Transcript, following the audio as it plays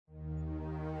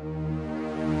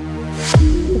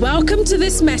Welcome to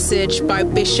this message by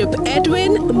Bishop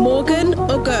Edwin Morgan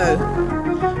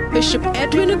Ogo. Bishop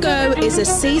Edwin Ogo is a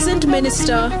seasoned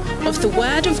minister of the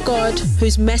Word of God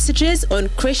whose messages on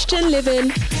Christian living,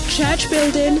 church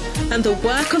building, and the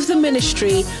work of the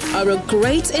ministry are a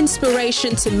great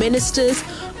inspiration to ministers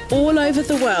all over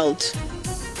the world.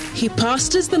 He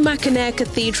pastors the Mackinac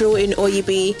Cathedral in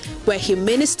Oyibi, where he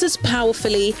ministers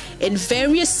powerfully in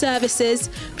various services,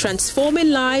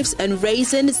 transforming lives and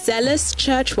raising zealous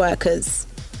church workers.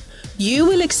 You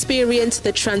will experience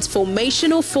the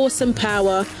transformational force and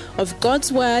power of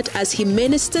God's Word as he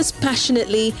ministers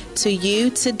passionately to you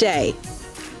today.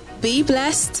 Be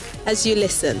blessed as you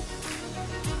listen.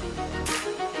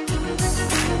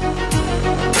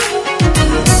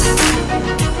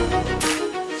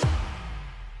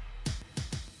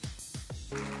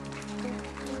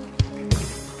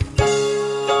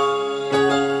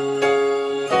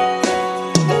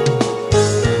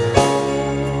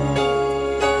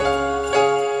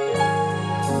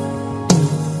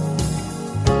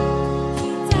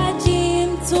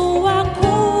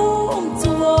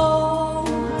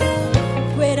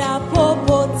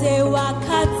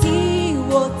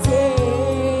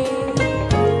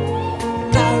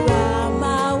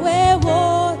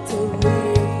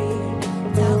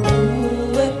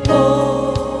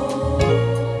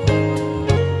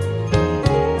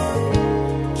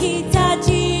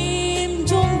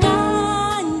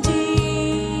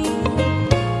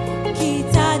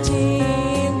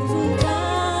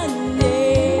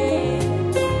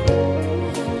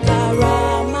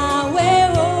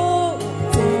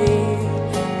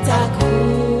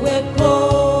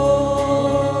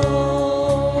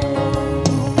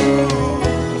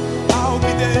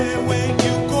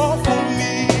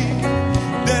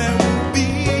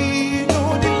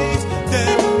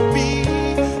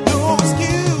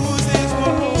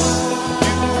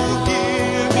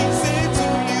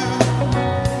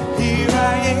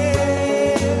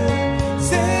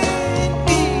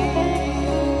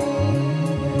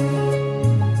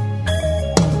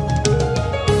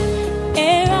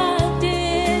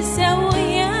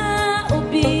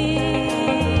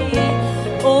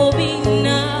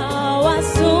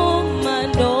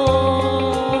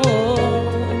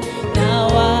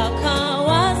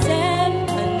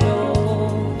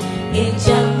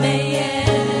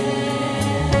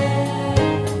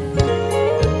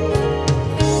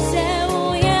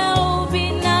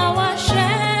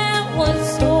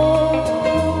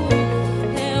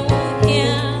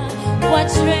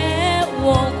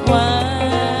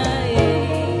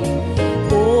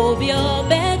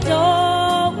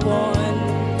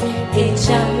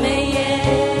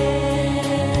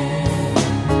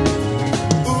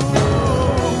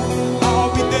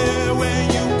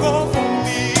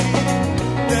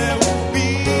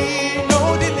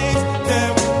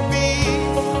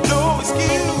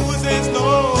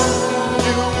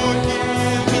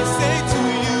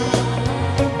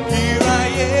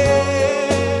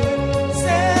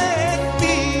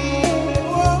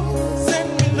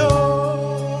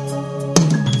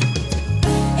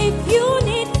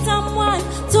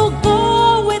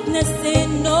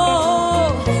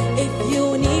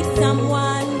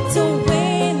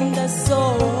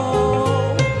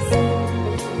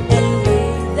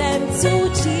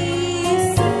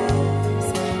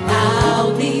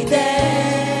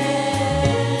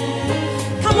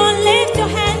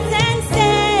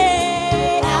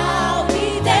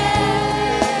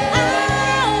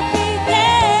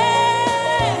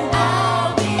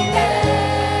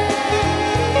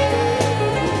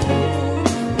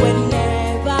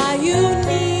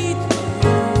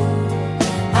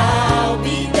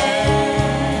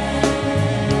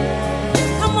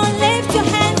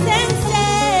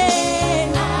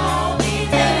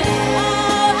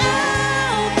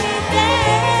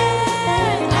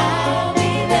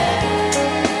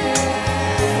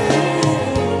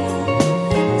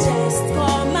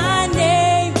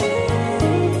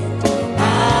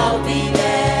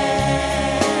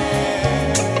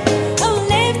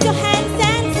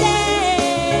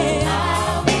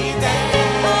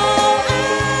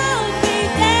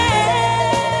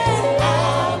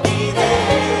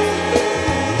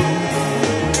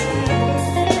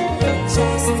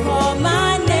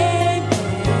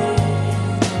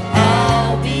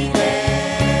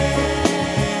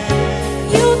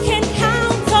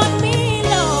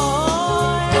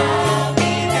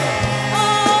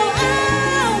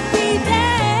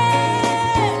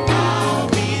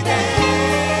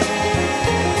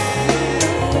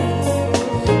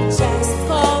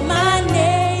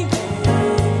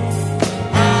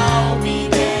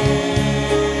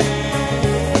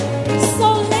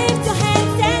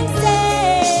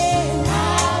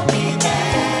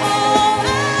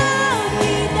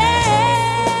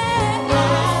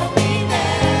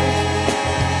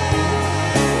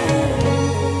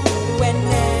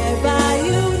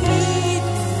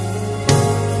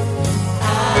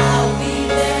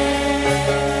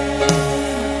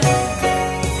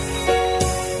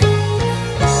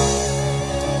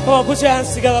 Put your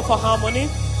hands together for harmony.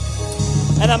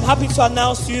 And I'm happy to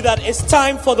announce to you that it's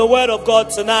time for the word of God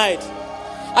tonight.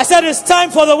 I said it's time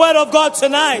for the word of God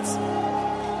tonight.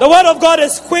 The word of God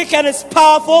is quick and it's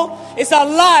powerful. It's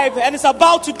alive and it's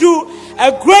about to do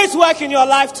a great work in your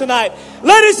life tonight.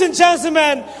 Ladies and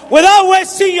gentlemen, without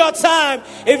wasting your time,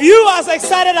 if you are as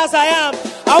excited as I am,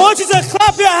 I want you to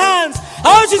clap your hands.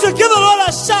 I want you to give the Lord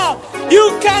a shout.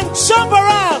 You can jump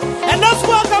around. And let's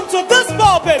welcome to this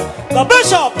pulpit, the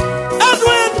Bishop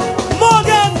Edwin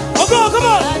Morgan Ogo. Come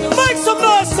on, make some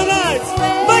noise tonight.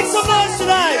 Make some noise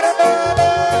tonight.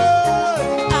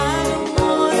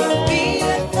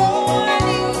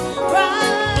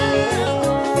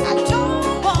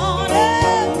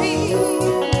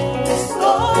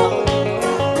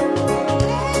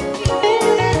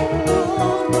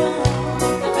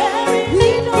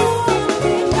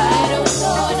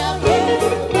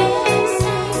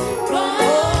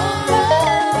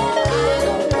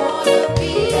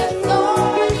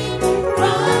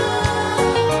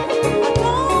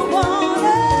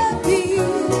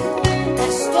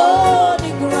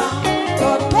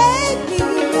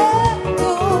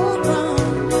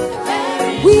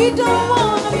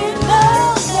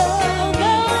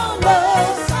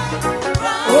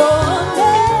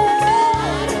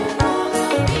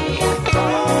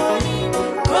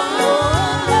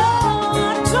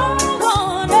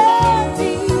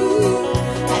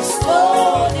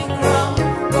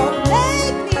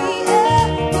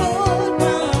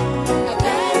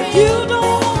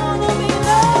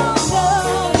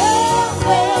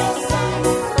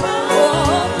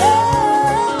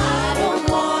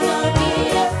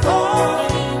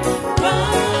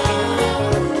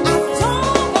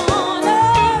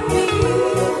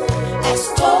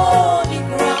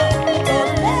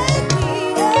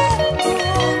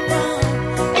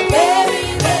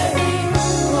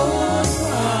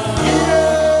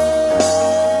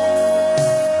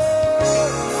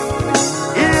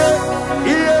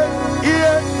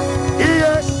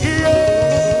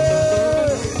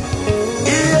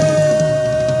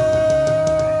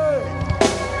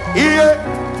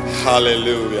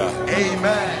 Hallelujah.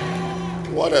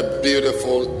 Amen. What a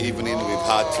beautiful evening we've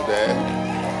had today.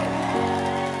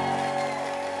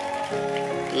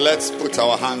 Let's put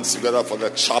our hands together for the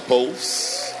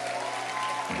chapels,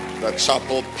 the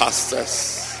chapel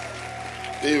pastors.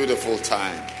 Beautiful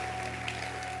time.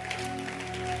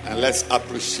 And let's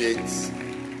appreciate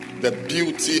the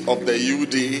beauty of the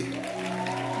UD,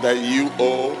 the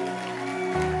UO.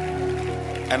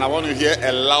 And I want to hear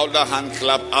a louder hand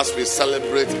clap as we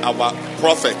celebrate our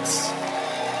prophet,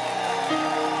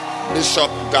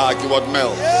 Bishop Dag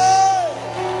Heward-Mills.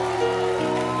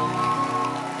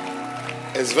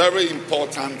 It's very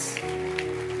important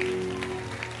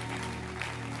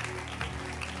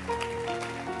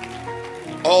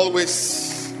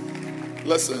always,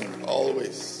 listen,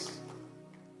 always,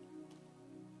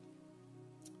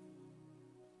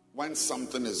 when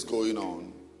something is going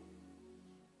on,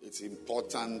 it's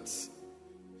important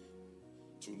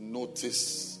to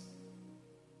notice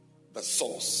the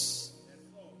source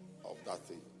of that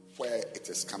thing, where it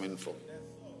is coming from.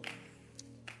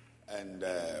 And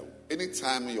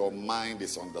anytime your mind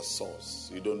is on the source,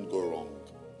 you don't go wrong.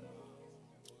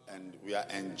 And we are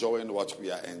enjoying what we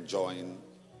are enjoying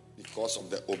because of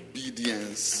the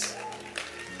obedience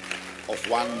of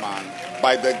one man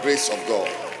by the grace of God.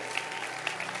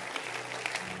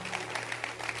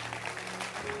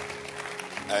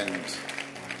 And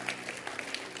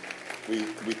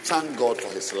we thank God for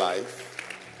his life,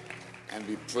 and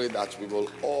we pray that we will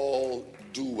all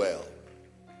do well.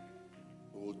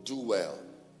 We will do well.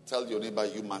 Tell your neighbor,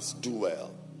 you must do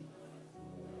well.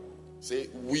 Say,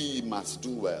 we must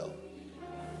do well.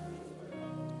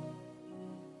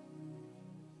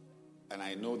 And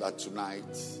I know that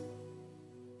tonight,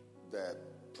 the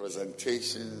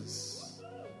presentations,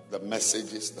 the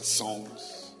messages, the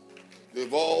songs,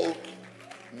 they've all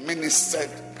ministered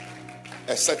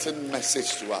a certain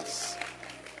message to us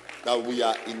that we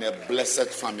are in a blessed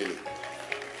family.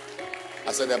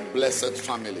 I said a blessed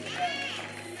family,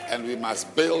 and we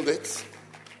must build it,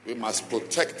 we must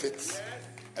protect it,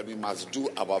 and we must do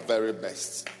our very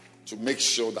best to make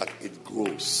sure that it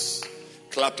grows.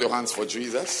 Clap your hands for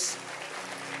Jesus.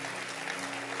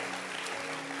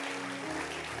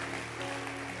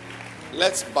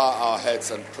 Let's bow our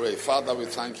heads and pray. Father, we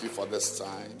thank you for this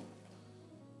time.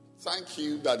 Thank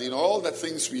you that in all the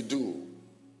things we do,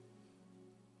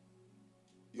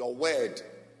 your word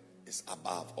is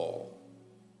above all.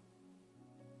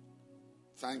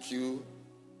 Thank you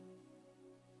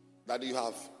that you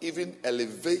have even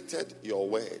elevated your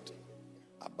word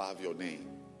above your name.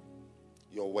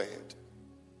 Your word.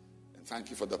 And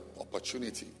thank you for the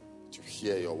opportunity to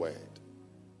hear your word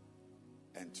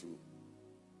and to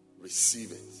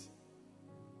receive it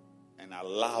and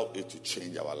allow it to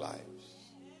change our lives.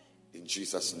 In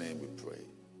Jesus' name we pray.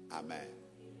 Amen.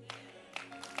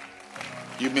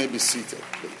 You may be seated,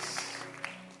 please.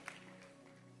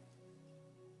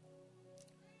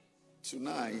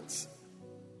 Tonight,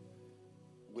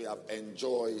 we have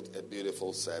enjoyed a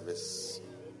beautiful service.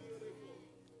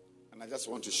 And I just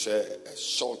want to share a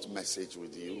short message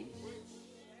with you.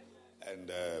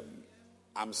 And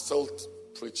I'm still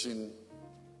preaching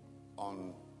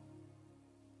on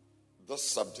this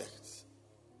subject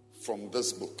from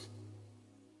this book,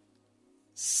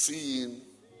 Seeing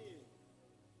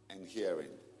and Hearing.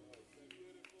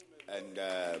 And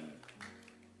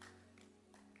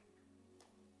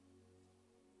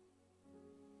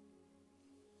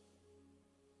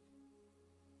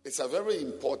it's a very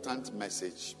important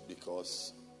message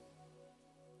because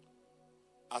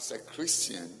as a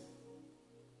Christian,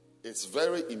 it's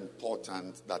very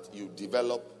important that you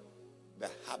develop the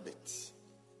habit,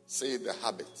 say the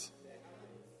habit,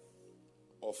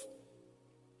 of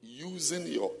using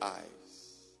your eyes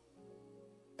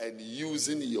and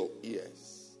using your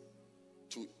ears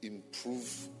to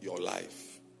improve your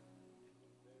life.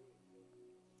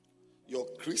 Your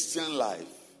Christian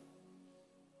life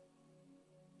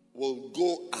will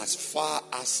go as far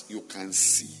as you can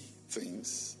see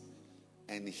things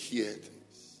and hear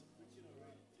things.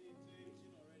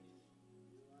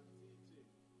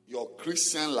 Your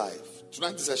Christian life.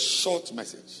 Tonight is a short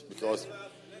message because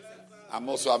I'm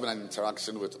also having an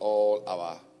interaction with all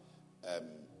our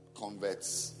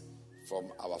converts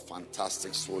from our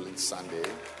fantastic Swollen Sunday.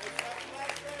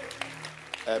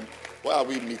 Where are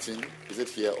we meeting? Is it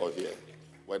here or here?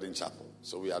 Wedding Chapel.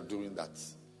 So we are doing that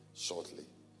shortly.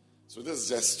 So this is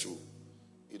just to,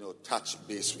 touch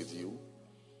base with you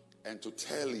and to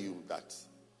tell you that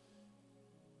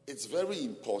it's very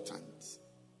important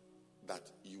that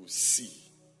you see.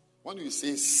 When you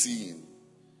say seeing,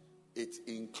 it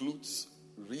includes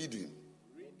reading.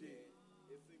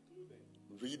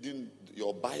 Reading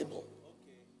your Bible.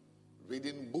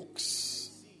 Reading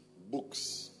books.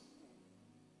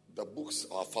 The books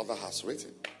our Father has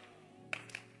written.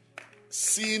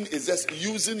 Seeing is just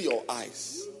using your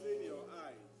eyes.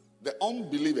 The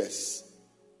unbelievers,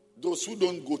 those who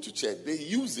don't go to church, they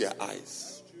use their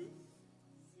eyes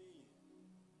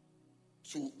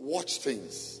to watch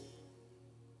things,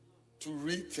 to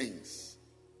read things.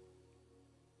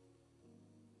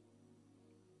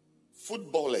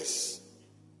 Footballers,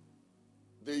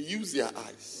 they use their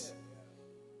eyes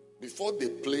before they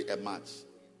play a match.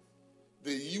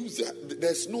 They use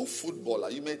there's no footballer.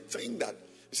 You may think that,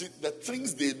 you see, the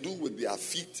things they do with their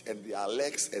feet and their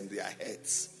legs and their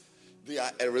heads, they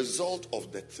are a result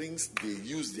of the things they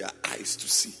use their eyes to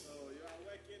see.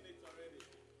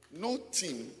 No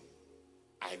team,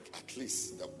 at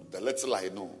least the little I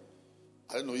know,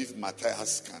 I don't know if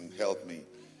Matthias can help me.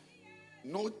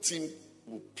 No team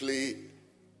will play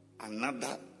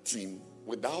another team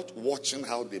without watching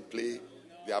how they play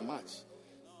their match.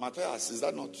 Matthias, is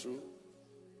that not true?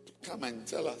 Come and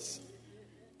tell us.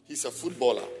 He's a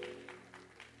footballer.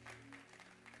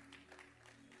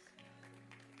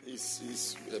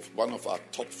 He's one of our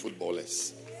top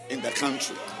footballers in the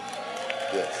country.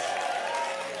 Yes.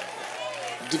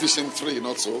 Division 3,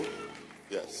 not so?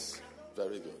 Yes.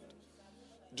 Very good.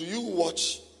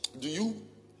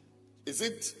 Is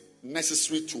it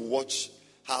necessary to watch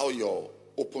how your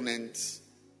opponent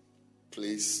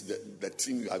plays, the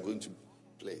team you are going to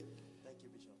play? Thank you,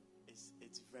 Bishop.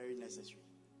 It's very necessary.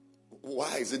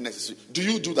 Why is it necessary? Do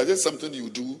you do that? Is that something you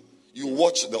do? You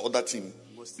watch the other team?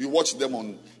 You watch them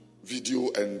on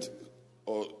video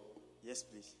or... Yes,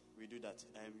 please. We do that.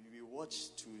 We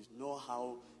watch to know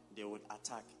how they would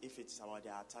attack, if it's about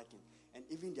their attacking. And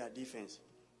even their defense,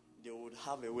 they would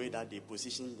have a way that they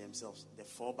position themselves. The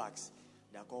 4 backs,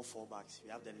 they are called 4 backs.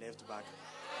 We have the left back.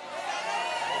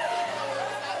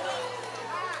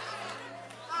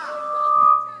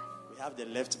 We have the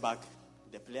left back,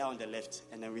 the player on the left,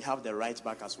 and then we have the right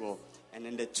back as well. And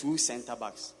then the 2 center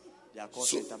backs. They are called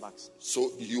center backs.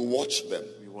 So you watch them?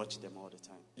 We watch them all the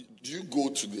time. Do you go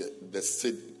to the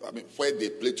state, where they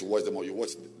play to watch them, or you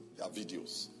watch their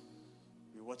videos?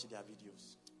 We watch their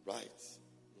videos. Right.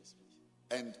 Yes,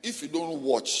 please. And if you don't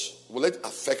watch, will it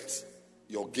affect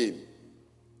your game?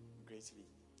 Greatly.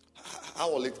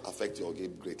 How will it affect your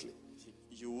game greatly?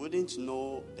 You wouldn't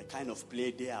know the kind of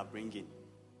play they are bringing.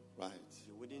 Right.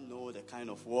 You wouldn't know the kind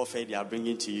of warfare they are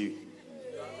bringing to you.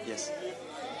 Yes.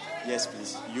 Yes,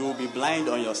 please. You will be blind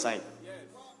on your side.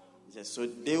 Yes. So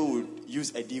they would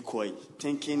use a decoy,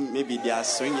 thinking maybe they are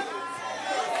swinging.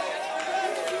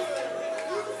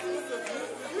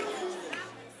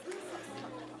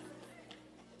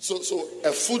 So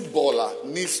a footballer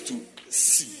needs to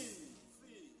see.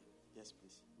 Yes,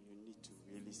 please. You need to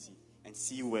really see and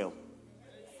see well.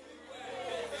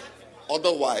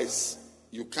 Otherwise,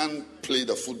 you can't play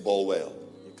the football well.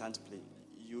 You can't play.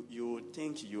 You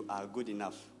think you are good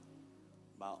enough.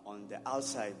 But on the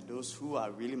outside, those who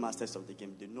are really masters of the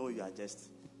game, they know you are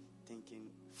just thinking,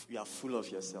 you are full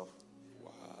of yourself.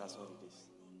 Wow. That's what it is.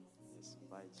 Yes,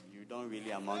 but you don't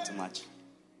really amount to much.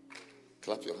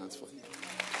 Clap your hands for him.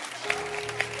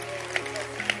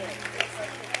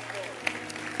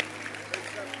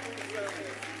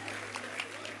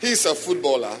 He's a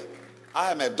footballer.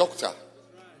 I am a doctor.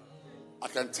 I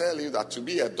can tell you that to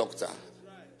be a doctor,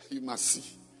 you must see.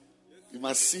 You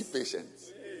must see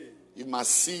patients. You must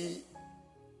see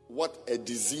what a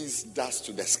disease does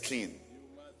to the skin,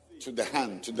 to the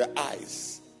hand, to the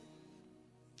eyes.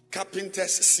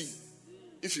 Carpenters see.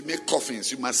 If you make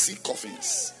coffins, you must see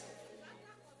coffins.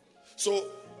 So,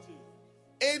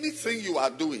 anything you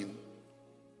are doing,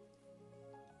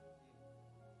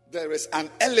 there is an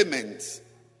element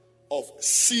of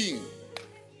seeing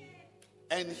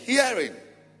and hearing.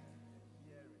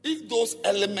 If those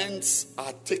elements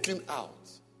are taken out,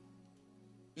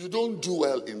 you don't do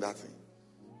well in that thing.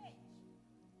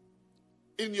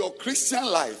 In your Christian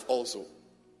life also,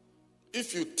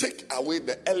 if you take away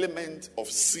the element of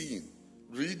seeing,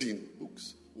 reading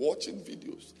books, watching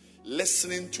videos,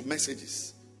 listening to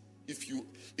messages, if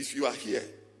you are here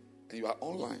and you are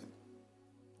online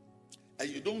and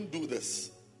you don't do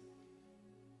this,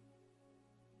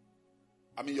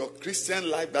 I mean, your Christian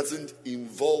life doesn't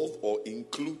involve or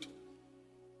include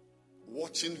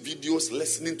watching videos,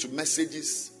 listening to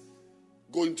messages,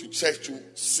 going to church to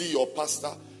see your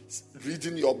pastor,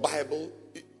 reading your Bible.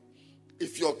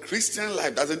 If your Christian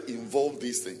life doesn't involve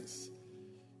these things,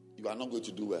 you are not going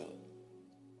to do well.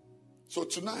 So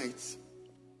tonight,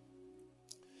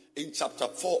 in chapter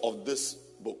 4 of this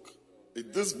book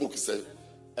is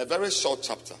a very short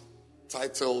chapter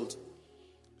titled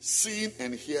Seeing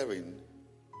and Hearing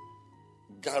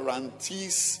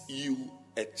Guarantees You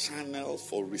a Channel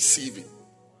for Receiving.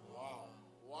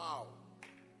 Wow.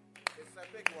 It's a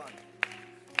big one.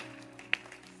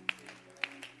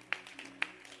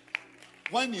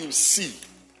 When you see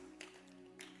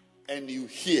and you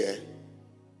hear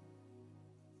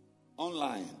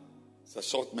online, it's a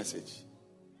short message.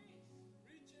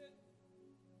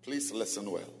 Please listen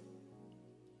well.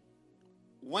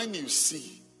 When you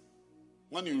see,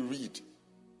 when you read,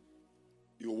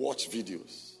 you watch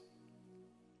videos,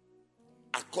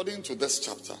 according to this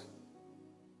chapter,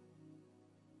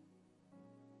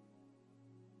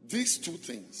 these two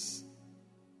things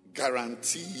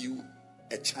guarantee you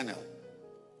a channel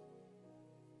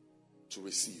to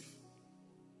receive.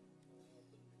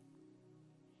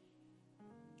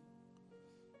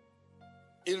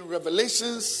 In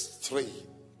Revelations 3,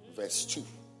 verse 2,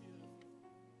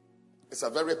 it's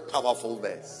a very powerful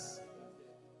verse.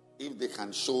 If they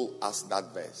can show us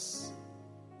that verse,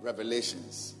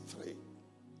 Revelations 3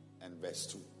 and verse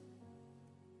 2.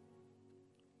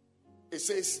 It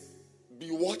says,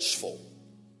 be watchful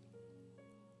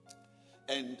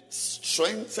and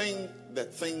strengthen the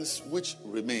things which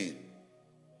remain.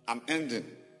 I'm ending.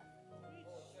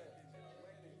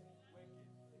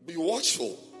 Be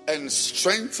watchful and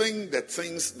strengthen the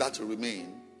things that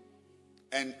remain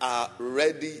and are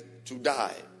ready to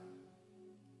die.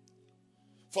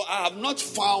 For I have not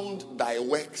found thy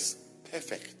works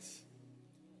perfect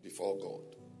before God.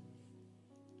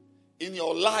 In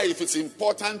your life, it's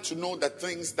important to know the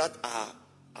things that are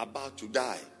about to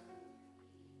die.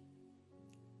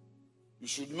 You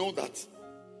should know that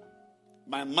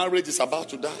my marriage is about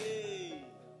to die.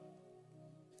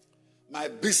 My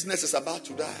business is about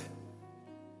to die.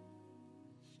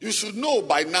 You should know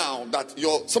by now that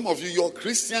some of you, your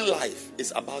Christian life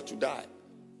is about to die.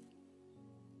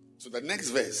 So the next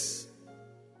verse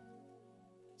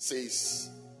says,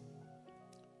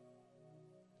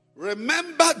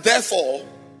 remember therefore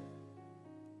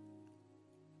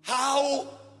how,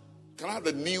 can I have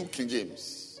the New King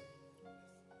James?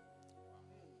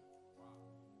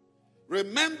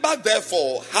 Remember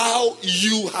therefore how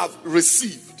you have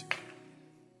received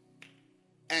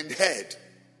and heard.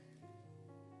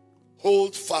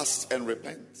 Hold fast and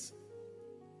repent.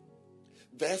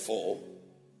 Therefore,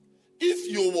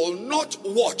 if you will not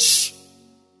watch,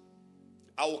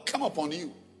 I will come upon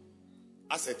you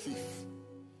as a thief,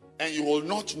 and you will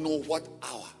not know what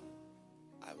hour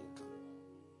I will come.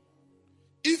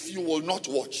 If you will not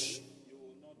watch,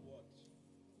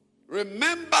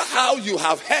 remember how you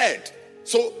have heard.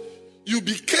 So you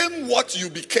became what you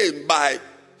became by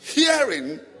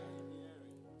hearing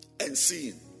and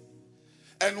seeing.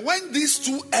 And when these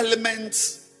two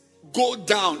elements go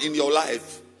down in your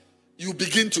life, you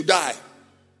begin to die.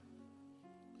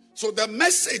 So the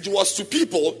message was to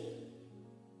people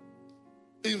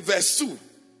in verse 2.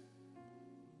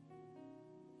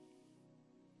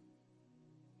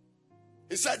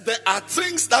 He said there are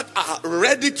things that are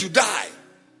ready to die.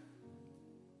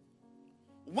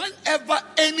 Whenever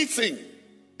anything,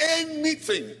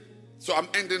 so I'm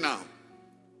ending now.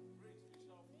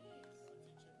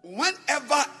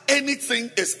 Whenever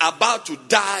anything is about to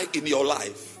die in your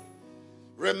life,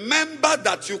 remember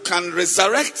that you can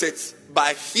resurrect it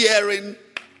by hearing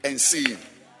and seeing.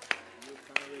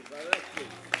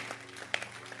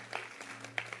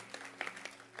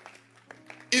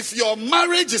 If your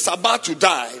marriage is about to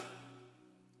die,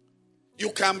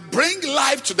 you can bring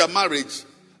life to the marriage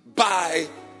by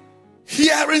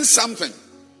hearing something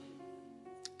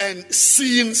and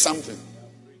seeing something.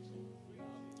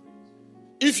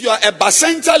 If you are a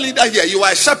bacenta leader here, you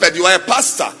are a shepherd, you are a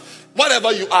pastor,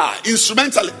 whatever you are,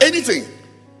 instrumental, anything.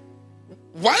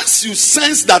 Once you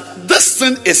sense that this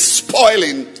thing is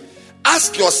spoiling,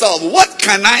 ask yourself, what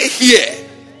can I hear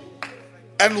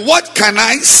and what can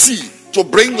I see to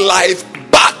bring life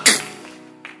back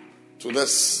to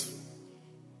this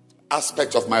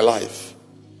aspect of my life?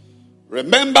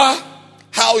 Remember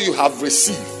how you have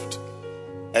received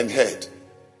and heard.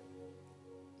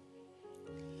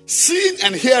 Seeing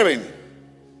and hearing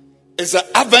is an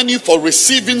avenue for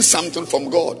receiving something from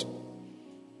God.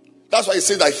 That's why he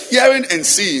says that hearing and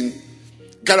seeing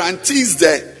guarantees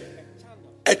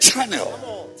a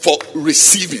channel for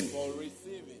receiving.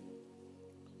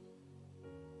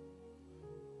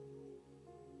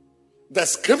 The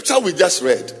scripture we just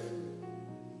read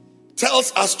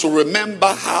tells us to remember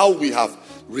how we have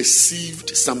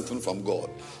received something from God.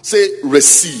 Say,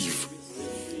 receive.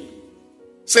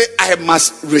 Say, I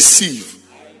must receive.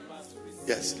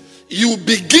 Yes. You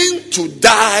begin to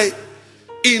die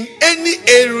in any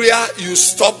area you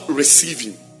stop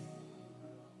receiving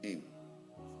in.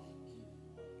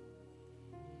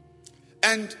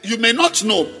 And you may not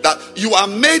know that you are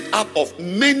made up of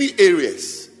many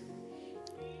areas.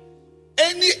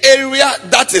 Any area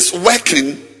that is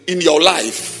working in your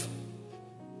life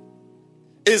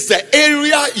is the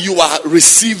area you are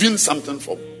receiving something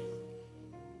from.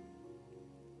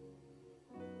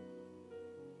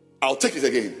 I'll take it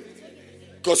again,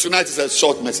 because tonight is a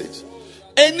short message.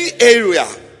 Any area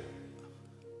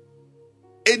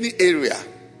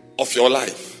of your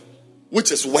life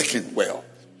which is working well,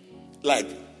 like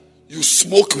you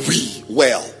smoke weed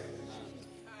well,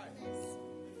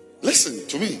 listen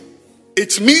to me.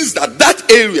 It means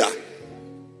that area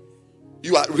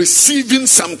you are receiving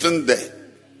something there.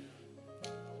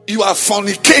 You are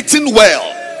fornicating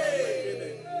well.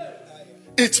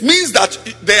 It means that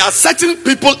there are certain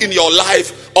people in your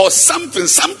life or something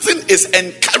is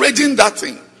encouraging that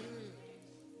thing.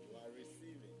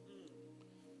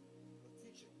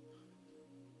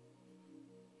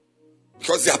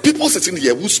 Because there are people sitting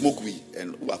here who smoke weed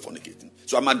and who are fornicating.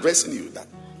 So I'm addressing you that.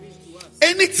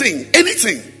 Anything.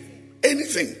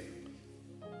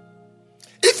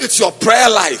 If it's your prayer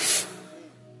life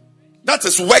that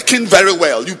is working very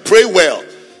well, you pray well,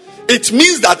 it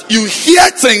means that you hear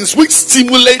things which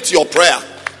stimulate your prayer.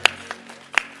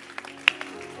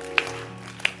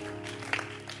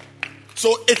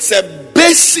 So it's a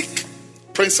basic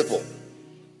principle.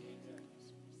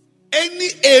 Any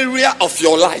area of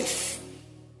your life,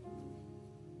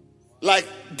 like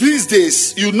these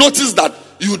days, you notice that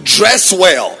you dress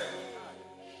well.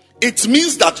 It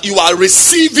means that you are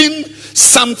receiving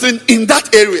something in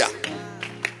that area.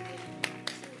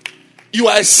 You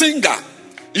are a singer.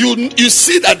 You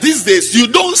see that these days you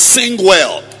don't sing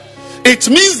well. It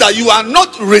means that you are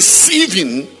not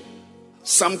receiving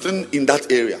something in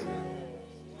that area.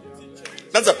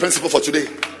 That's a principle for today.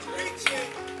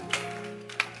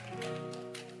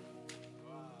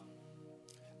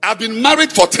 I've been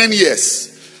married for 10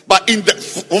 years, but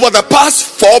over the past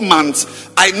 4 months,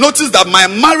 I noticed that my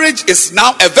marriage is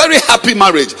now a very happy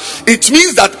marriage. It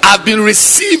means that I've been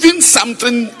receiving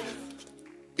something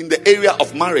in the area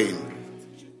of marrying.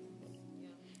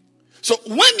 So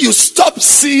when you stop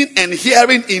seeing and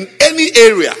hearing in any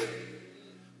area,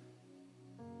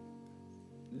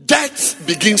 death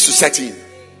begins to set in.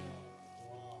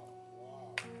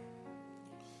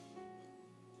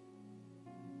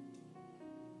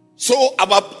 So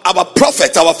our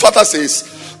prophet, our father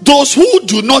says, those who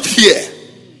do not hear,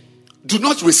 do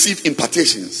not receive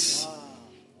impartations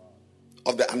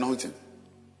of the anointing.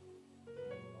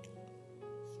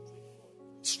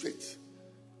 Straight.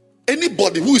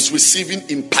 Anybody who is receiving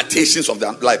impartations of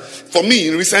their life. For me,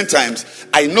 in recent times,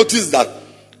 I noticed that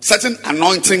certain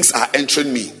anointings are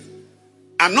entering me.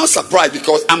 I'm not surprised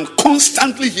because I'm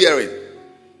constantly hearing.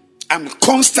 I'm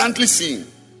constantly seeing.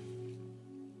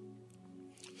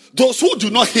 Those who do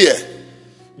not hear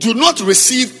do not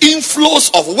receive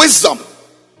inflows of wisdom.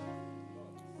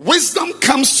 Wisdom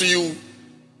comes to you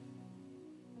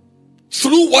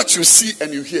through what you see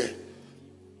and you hear.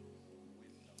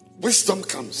 Wisdom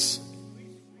comes.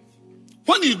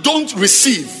 When you don't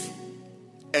receive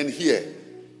and hear,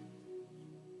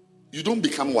 you don't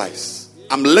become wise.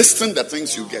 I'm listing the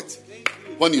things you get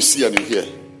when you see and you hear.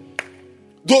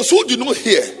 Those who do not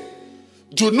hear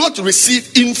do not receive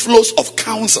inflows of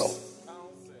counsel.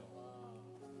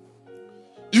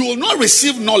 You will not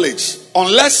receive knowledge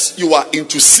unless you are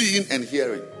into seeing and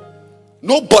hearing.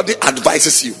 Nobody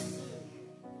advises you.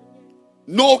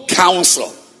 No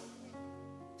counsel.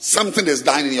 Something is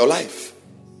dying in your life.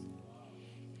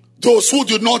 Those who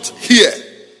do not hear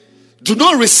do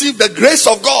not receive the grace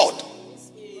of God.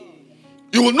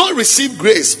 You will not receive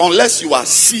grace unless you are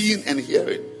seeing and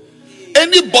hearing.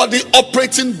 Anybody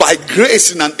operating by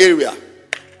grace in an area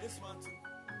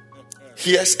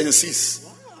hears and sees.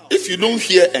 If you don't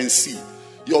hear and see,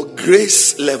 your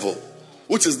grace level,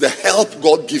 which is the help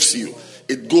God gives you,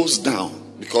 it goes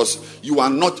down because you are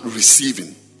not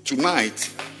receiving.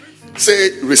 Tonight,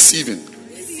 say receiving.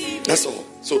 That's all.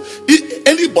 So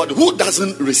anybody who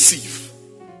doesn't receive,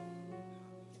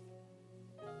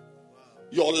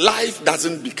 your life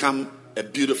doesn't become a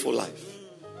beautiful life.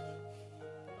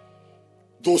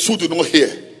 Those who do not hear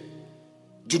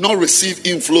do not receive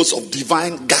inflows of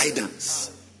divine guidance.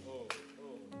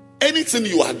 Anything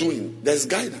you are doing, there's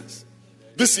guidance.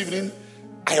 This evening,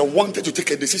 I wanted to take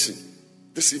a decision.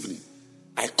 This evening,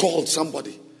 I called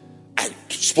somebody. I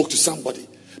spoke to somebody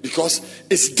because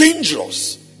it's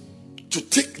dangerous to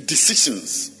take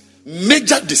decisions,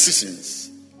 major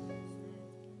decisions,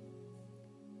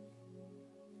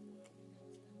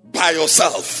 by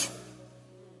yourself.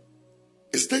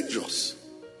 It's dangerous.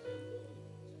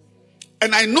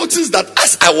 And I noticed that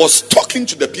as I was talking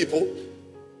to the people,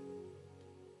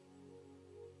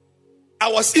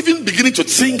 I was even beginning to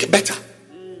think better.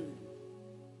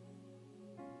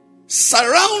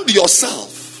 Surround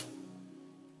yourself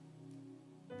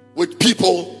with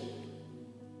people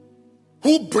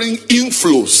who bring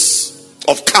inflows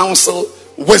of counsel,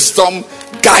 wisdom,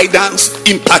 guidance,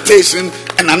 impartation,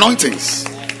 and anointings.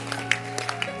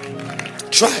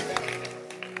 Try.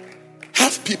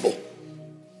 Have people.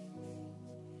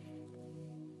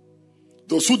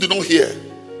 Those who do not hear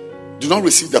do not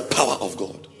receive the power of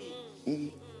God.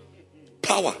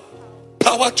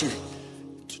 Power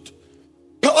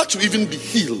to even be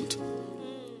healed.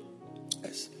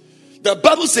 Yes. The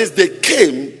Bible says they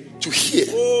came to hear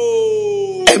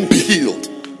and be healed.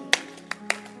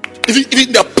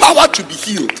 Even the power to be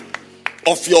healed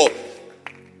of your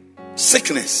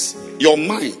sickness, your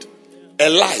mind, a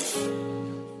life.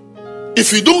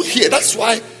 If you don't hear, that's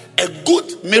why a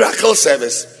good miracle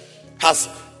service has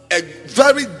a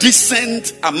very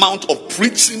decent amount of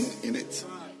preaching in it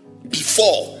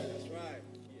before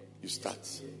you start.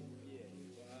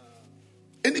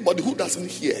 Anybody who doesn't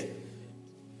hear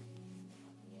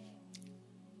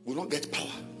will not get power.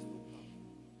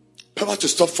 Power to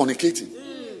stop fornicating.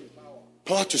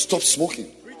 Power to stop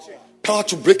smoking. Power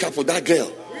to break up with that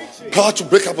girl. Power to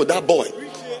break up with that boy.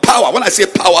 Power. When I say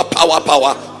power. Power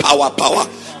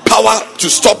to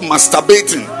stop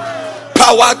masturbating.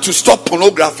 Power to stop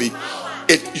pornography.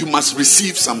 You must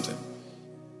receive something.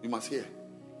 You must hear.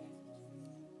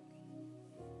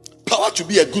 Power to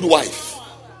be a good wife.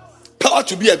 Power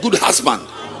to be a good husband.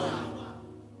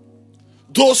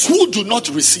 Those who do not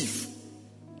receive,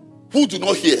 who do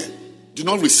not hear, do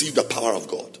not receive the power of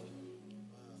God.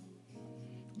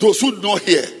 Those who do not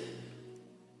hear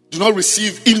do not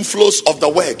receive inflows of the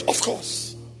word, of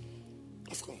course.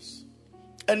 Of course.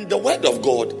 And the word of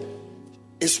God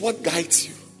is what guides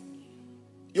you.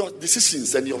 Your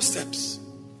decisions and your steps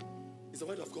is the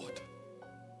word of God.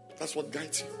 That's what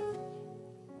guides you.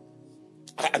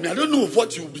 I don't know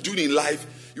what you will be doing in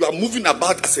life. You are moving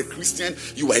about as a Christian.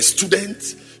 You are a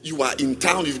student. You are in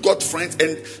town. You've got friends.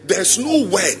 And there's no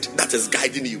word that is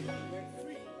guiding you.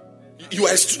 You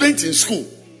are a student in school.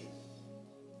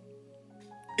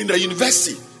 In the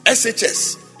university,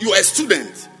 SHS. You are a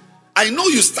student. I know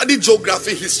you study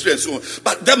geography, history, and so on.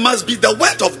 But there must be the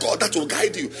word of God that will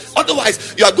guide you.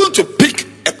 Otherwise, you are going to pick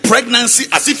a pregnancy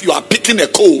as if you are picking a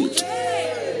cold.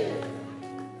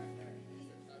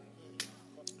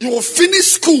 You will finish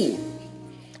school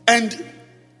and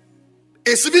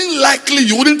it's even likely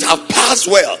you wouldn't have passed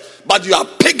well, but you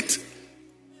have picked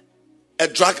a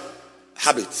drug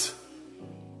habit.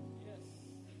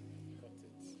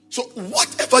 So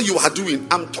whatever you are doing,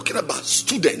 I'm talking about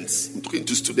students. I'm talking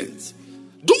to students.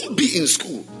 Don't be in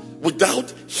school without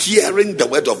hearing the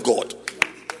word of God.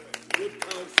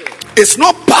 It's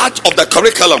not part of the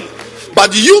curriculum,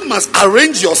 but you must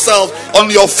arrange yourself on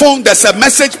your phone. There's a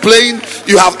message playing.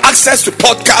 You have access to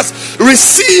podcasts.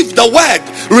 Receive the word.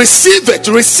 Receive it.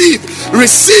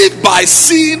 Receive by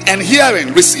seeing and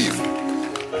hearing. Receive.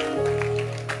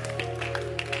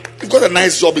 You've got a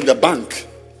nice job in the bank.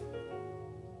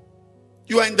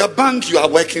 You are in the bank. You are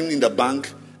working in the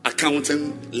bank,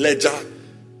 accounting, ledger,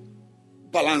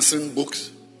 balancing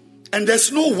books, and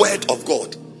there's no word of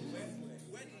God.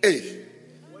 Hey,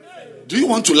 do you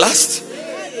want to last?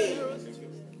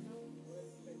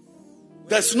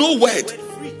 There's no word.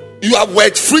 You are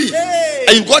word free,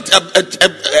 and you got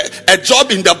a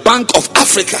job in the Bank of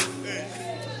Africa.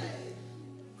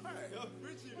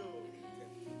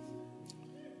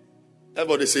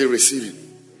 Everybody say receiving.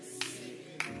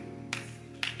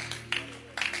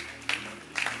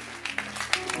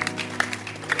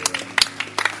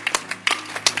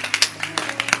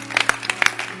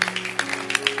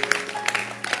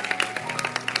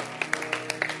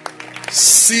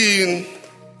 Seeing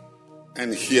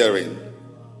and hearing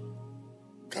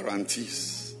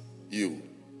guarantees you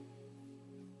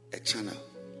a channel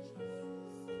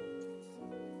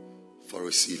for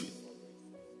receiving.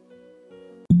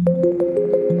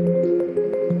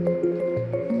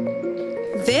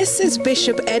 This is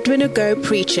Bishop Edwin Ogo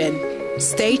preaching.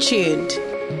 Stay tuned.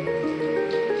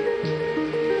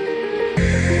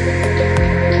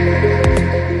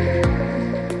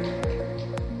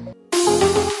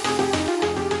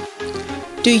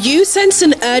 Do you sense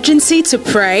an urgency to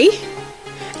pray?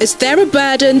 Is there a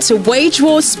burden to wage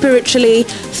war spiritually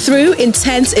through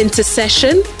intense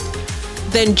intercession?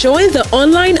 Then join the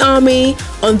online army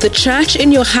on the Church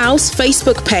in Your House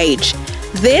Facebook page,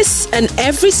 this and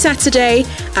every Saturday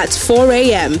at 4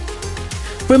 a.m.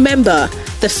 Remember,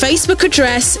 the Facebook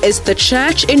address is The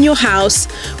Church in Your House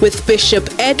with Bishop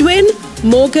Edwin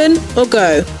Morgan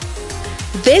Ogo.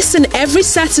 This and every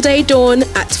Saturday dawn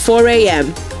at 4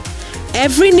 a.m.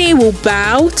 Every knee will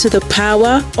bow to the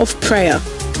power of prayer.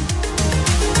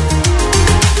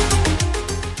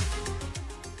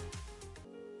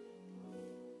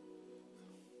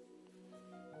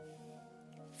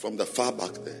 From the far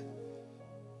back there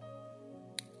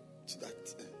to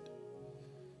that end.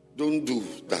 Don't do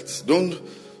that.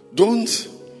 Don't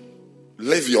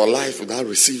live your life without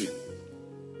receiving.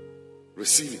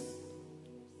 Receiving.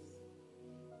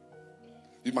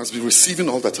 You must be receiving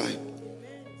all the time.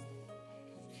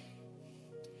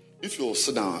 If you'll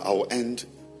sit down, I will end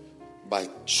by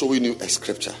showing you a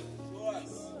scripture.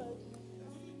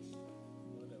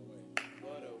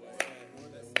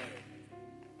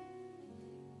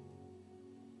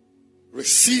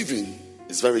 Receiving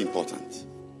is very important.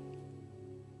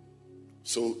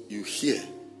 So you hear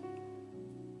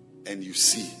and you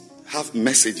see. Have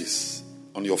messages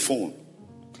on your phone.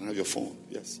 Can I have your phone?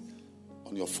 Yes.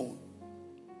 On your phone.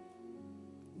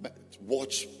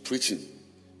 Watch preaching.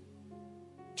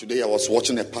 Today I was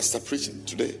watching a pastor preaching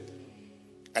today.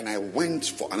 And I went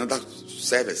for another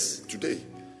service today.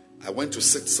 I went to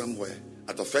sit somewhere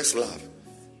at the First Love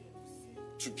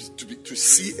to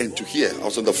see and to hear. I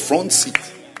was on the front seat.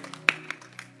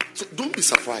 So don't be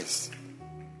surprised.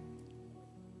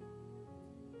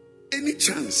 Any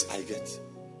chance I get,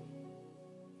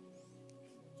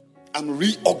 I'm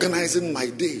reorganizing my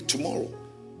day tomorrow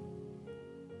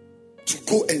to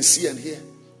go and see and hear.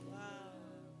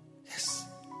 Yes.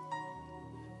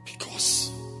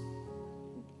 Because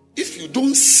if you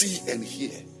don't see and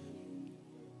hear,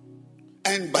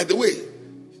 and by the way,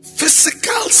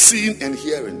 physical seeing and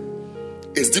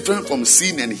hearing is different from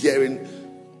seeing and hearing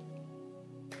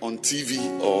on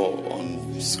TV or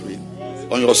on screen,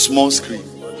 on your small screen.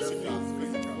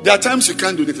 There are times you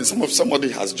can't do anything.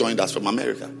 Somebody has joined us from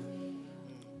America.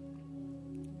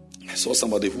 I saw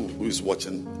somebody who is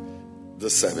watching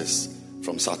this service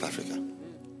from South Africa.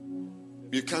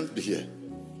 You can't be here.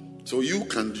 So you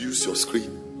can use your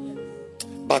screen.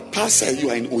 But Pastor, you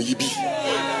are in OEB.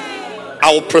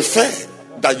 I would prefer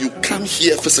that you come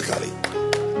here physically.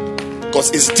 Because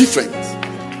it's different.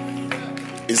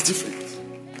 It's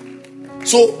different.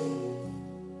 So,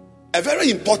 a very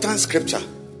important scripture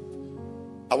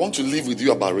I want to leave with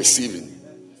you about receiving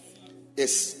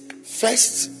is 1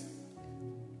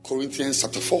 Corinthians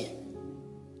chapter 4.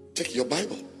 Take your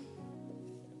Bible.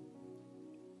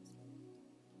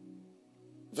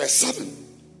 Verse 7.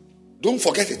 Don't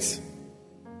forget it.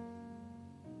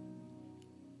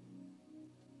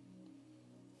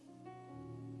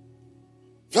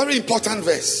 Very important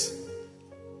verse.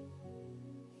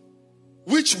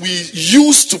 which we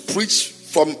use to preach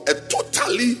from a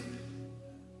totally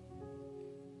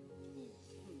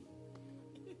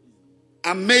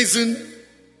amazing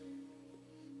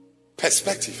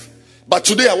perspective. But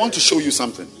today I want to show you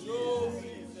something.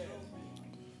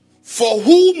 For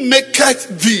who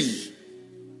maketh thee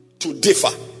to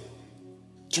differ,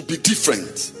 to be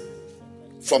different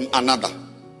from another?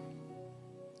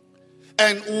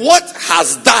 And what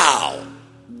hast thou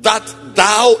that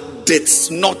thou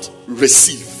didst not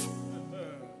receive?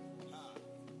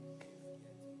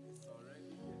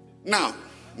 Now,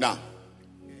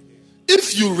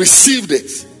 if you received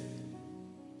it,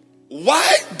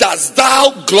 why dost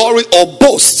thou glory or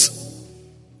boast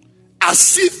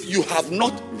as if you have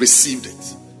not received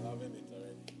it?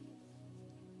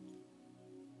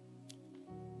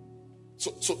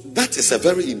 So that is a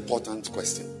very important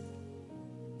question.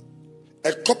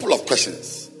 A couple of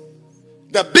questions.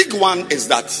 The big one is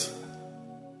that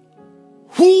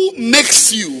who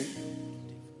makes you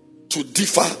to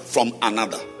differ from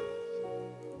another?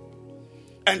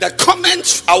 And the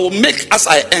comment I will make as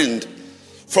I end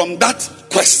from that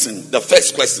question, the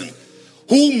first question,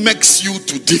 who makes you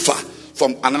to differ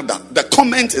from another? The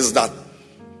comment is that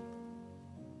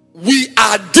we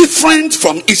are different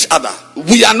from each other.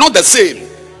 We are not the same.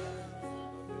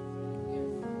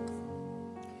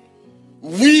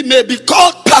 We may be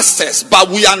called pastors, but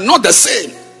we are not the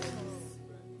same.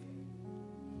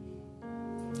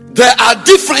 There are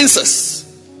differences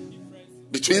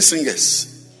between singers.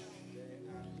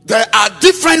 There are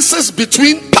differences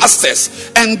between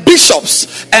pastors and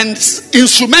bishops and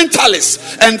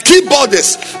instrumentalists and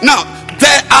keyboardists. Now,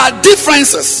 there are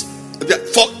differences.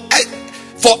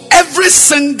 For every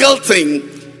single thing,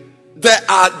 there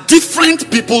are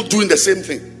different people doing the same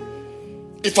thing.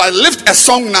 If I lift a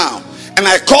song now and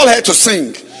I call her to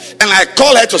sing, and I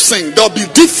call her to sing, there'll be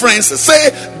differences.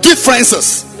 Say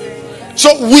differences.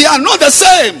 So we are not the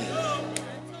same.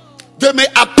 They may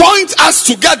appoint us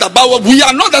together, but we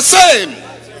are not the same.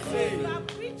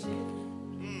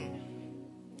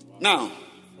 Now,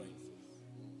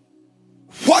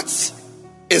 what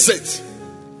is it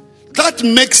that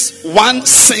makes one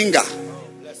singer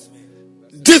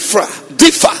differ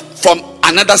from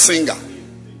another singer?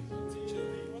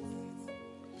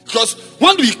 Because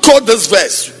when we quote this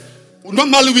verse,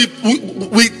 normally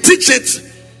we teach it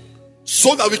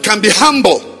so that we can be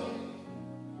humble.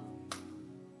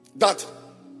 That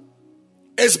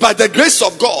it's by the grace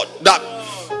of God that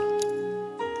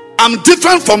I'm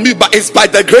different from you, but it's by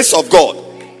the grace of God.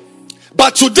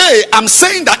 But today I'm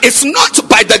saying that it's not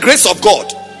by the grace of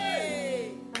God.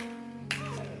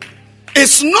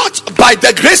 It's not by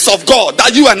the grace of God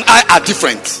that you and I are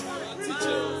different.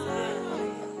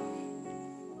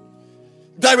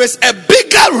 There is a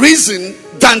bigger reason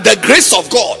than the grace of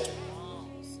God.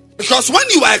 Because when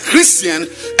you are a Christian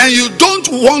and you don't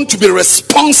want to be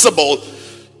responsible,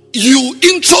 you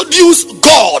introduce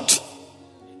God.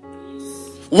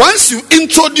 Once you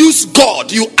introduce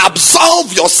God, you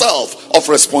absolve yourself of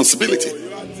responsibility.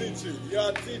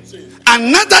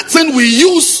 Another thing we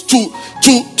use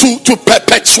to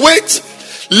perpetuate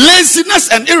laziness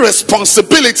and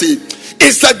irresponsibility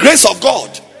is the grace of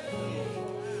God.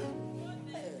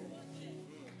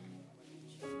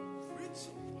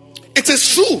 It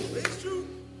is true.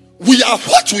 We are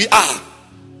what we are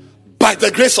by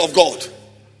the grace of God.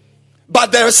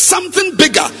 But there is something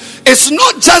bigger. It's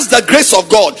not just the grace of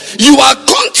God. You are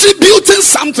contributing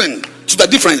something to the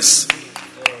difference.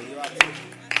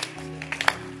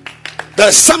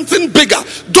 There's something bigger.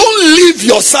 Don't leave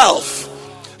yourself.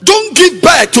 Don't give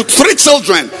birth to 3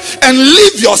 children and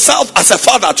leave yourself as a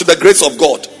father to the grace of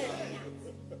God.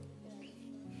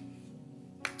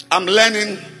 I'm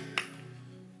learning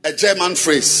a German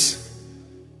phrase.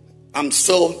 I'm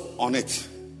still on it.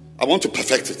 I want to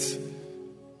perfect it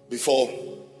before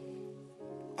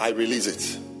I release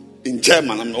it in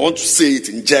German. I want to say it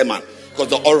in German because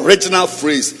the original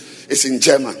phrase is in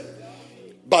German.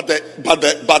 But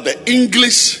the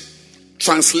English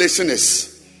translation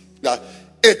is that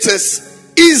it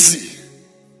is easy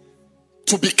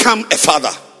to become a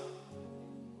father,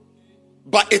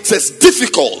 but it is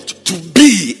difficult to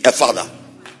be a father.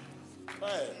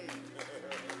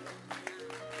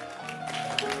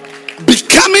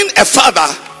 Becoming a father,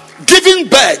 giving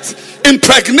birth,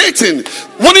 impregnating,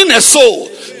 winning a soul,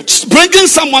 bringing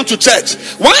someone to church.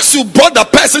 Once you brought the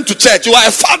person to church, you are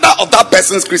a father of that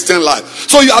person's Christian life.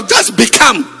 So you have just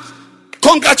become.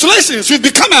 Congratulations, you've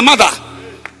become a mother.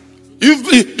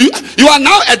 You are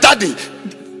now a daddy.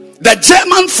 The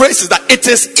German phrase is that it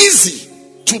is easy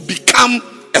to become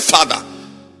a father,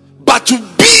 but to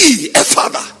be a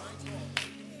father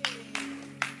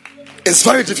It's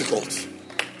very difficult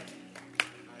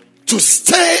to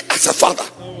stay as a father.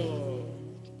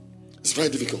 It's very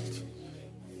difficult.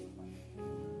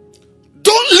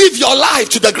 Don't live your life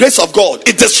to the grace of God.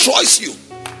 It destroys you.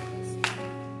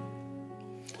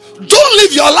 Don't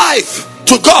live your life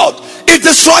to God. It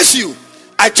destroys you.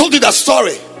 I told you that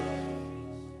story.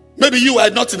 Maybe you were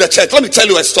not in the church. Let me tell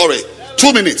you a story.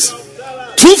 2 minutes.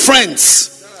 2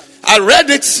 friends. I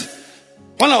read it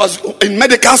when I was in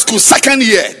medical school, 2nd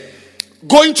year,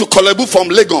 going to Kolebu from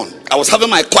Legon. I was having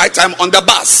my quiet time on the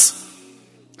bus.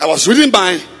 I was reading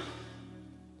my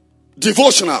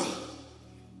devotional.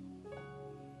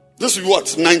 This is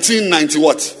what? 1990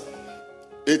 what?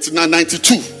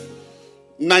 92.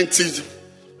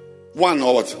 91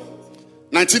 or what?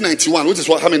 1991, which is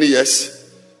what? How many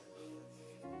years?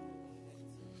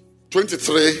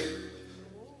 23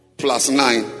 plus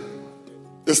 9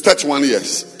 is 31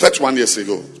 years. 31 years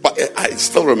ago. But I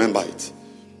still remember it.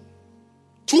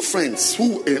 2 friends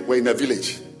who were in a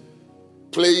village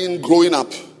playing, growing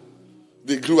up.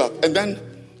 They grew up. And then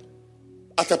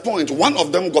at a point, one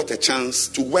of them got a chance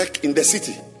to work in the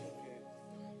city.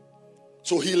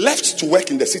 So he left to work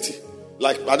in the city.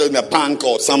 Like either in a bank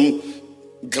or some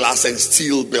glass and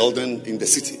steel building in the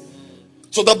city.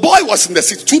 So the boy was in the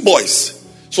city, 2 boys.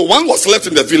 So one was left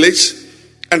in the village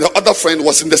and the other friend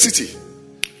was in the city.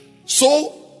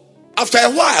 So after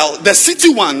a while, the city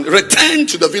one returned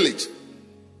to the village.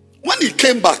 When he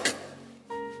came back,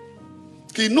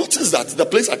 he noticed that the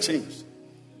place had changed.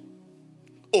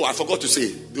 Oh, I forgot to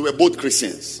say, they were both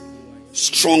Christians,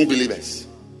 strong believers.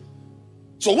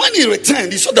 So when he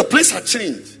returned, he saw the place had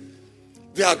changed.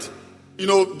 They had,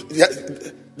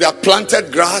 they had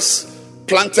planted grass,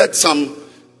 planted some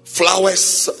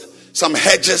flowers, some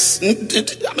hedges.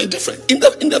 I mean, different in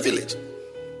the village.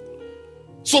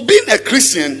 So being a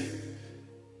Christian,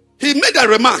 he made a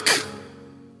remark.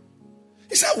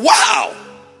 He said, "Wow,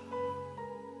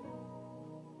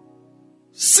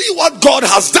 see what God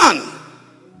has done.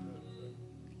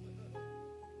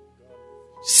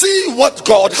 See what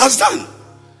God has done."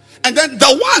 And then the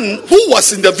one who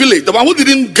was in the village, the one who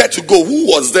didn't get to go, who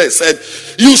was there, said,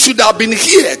 "You should have been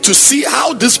here to see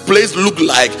how this place looked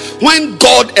like when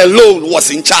God alone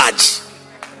was in charge."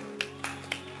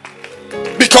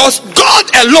 Because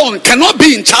God alone cannot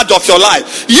be in charge of your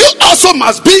life. You also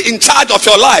must be in charge of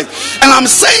your life. And I'm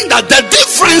saying that the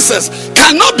differences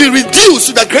cannot be reduced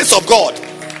to the grace of God.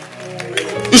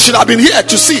 You should have been here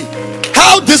to see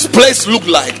how this place looked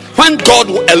like when God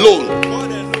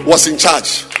alone was in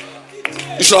charge.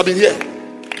 You should have been here.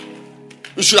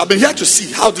 You should have been here to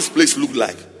see how this place looked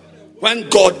like when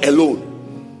God alone.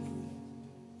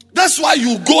 That's why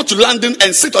you go to London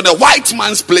and sit on a white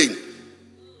man's plane.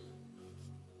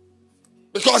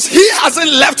 Because he hasn't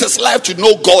left his life to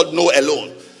know God, no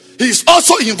alone. He's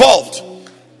also involved.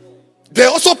 They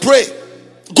also pray.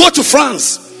 Go to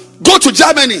France. Go to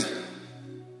Germany.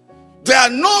 There are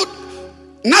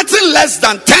nothing less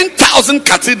than 10,000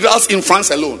 cathedrals in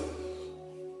France alone.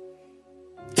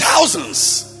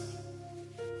 Thousands.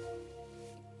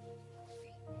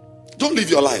 Don't live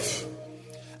your life.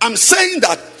 I'm saying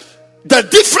that the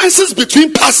differences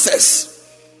between pastors,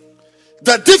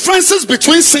 the differences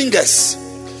between singers,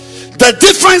 the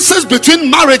differences between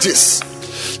marriages,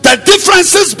 the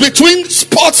differences between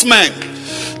sportsmen,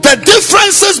 the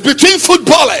differences between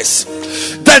footballers,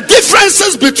 the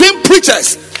differences between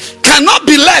preachers cannot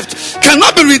be left,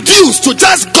 cannot be reduced to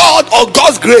just God or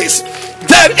God's grace.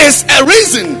 There is a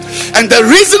reason, and the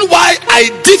reason why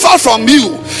I differ from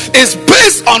you is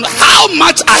based on how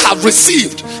much I have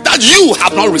received that you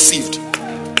have not received.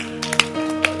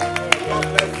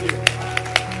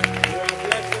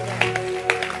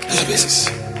 Basis.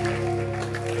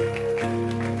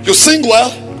 You sing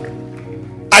well,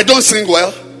 I don't sing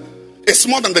well. It's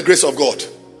more than the grace of God.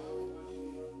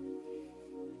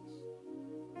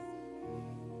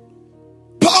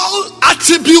 Paul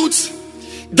attributes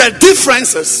the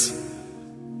differences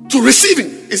to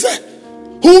receiving. He said,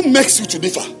 who makes you to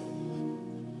differ?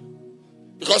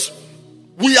 Because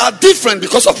we are different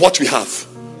because of what we have.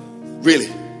 Really.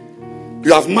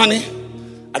 You have money,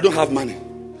 I don't have money.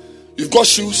 You've got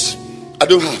shoes, I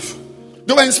don't have.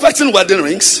 They were inspecting wedding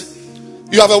rings.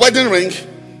 You have a wedding ring,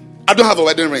 I don't have a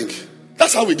wedding ring.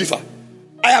 That's how we differ.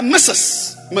 I am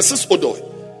Mrs. Odoy,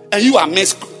 and you are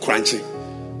Miss Crunchy.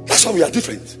 That's why we are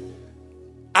different.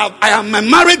 I am a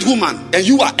married woman, and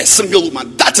you are a single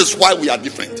woman. That is why we are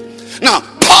different. Now,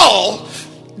 Paul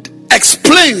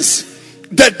explains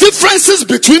the differences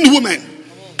between women,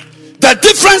 the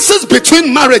differences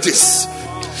between marriages,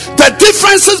 the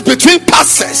differences between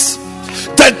pastors,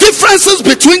 the differences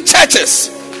between churches,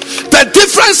 the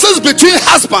differences between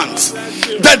husbands,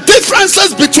 the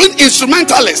differences between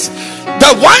instrumentalists,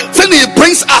 the one thing he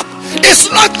brings up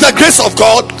is not the grace of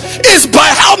God, it's by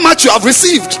how much you have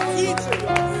received.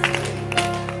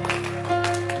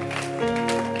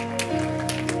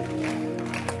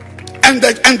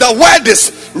 And the word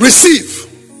is receive.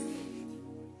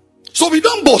 So we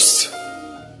don't boast.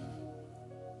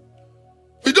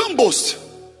 We don't boast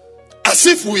as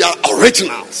if we are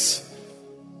originals.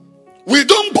 We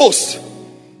don't boast.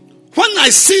 When I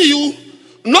see you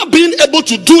not being able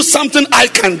to do something I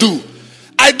can do,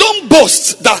 I don't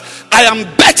boast that I am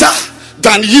better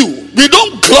than you. We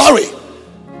don't glory,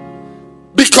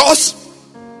 because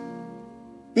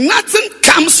nothing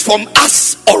comes from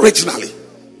us originally.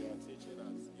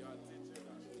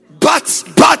 But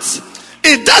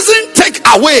it doesn't take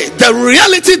away the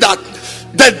reality that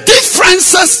the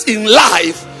differences in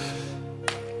life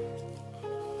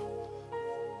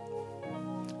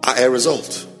are a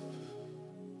result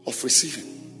of receiving.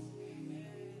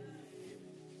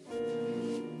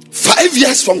 5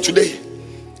 years from today,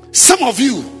 some of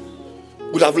you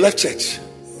would have left church.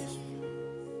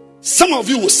 Some of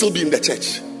you will still be in the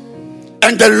church.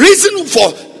 And the reason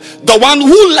for the one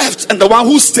who left and the one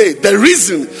who stayed, the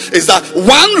reason is that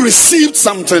one received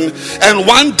something and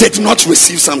one did not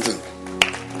receive something.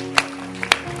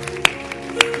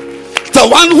 The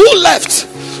one who left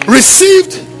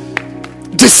received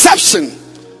deception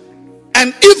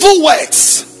and evil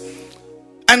words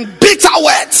and bitter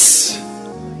words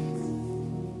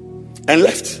and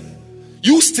left.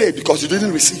 You stayed because you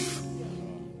didn't receive.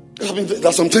 I mean, there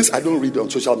are some things I don't read on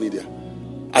social media.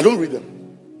 I don't read them.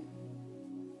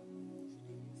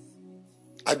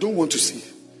 I don't want to see.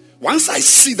 Once I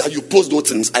see that you post those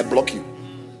things, I block you.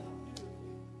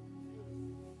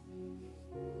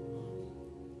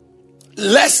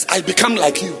 Lest I become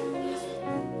like you.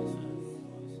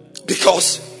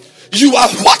 Because you are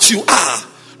what you are,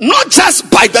 not just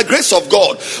by the grace of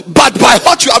God, but by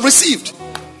what you have received.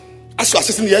 As you are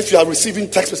sitting here, if you are receiving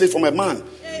text message from a man,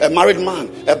 a married man,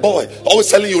 a boy, always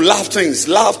telling you love things,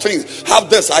 have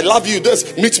this, I love you,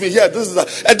 this, meet me here, this is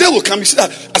that. A day will come, you see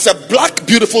that as a black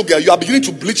beautiful girl, you are beginning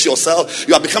to bleach yourself,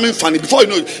 you are becoming funny. Before you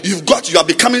know it, you are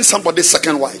becoming somebody's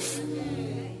second wife.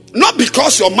 Not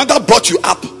because your mother brought you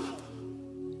up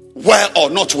well or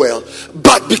not well,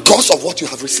 but because of what you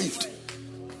have received.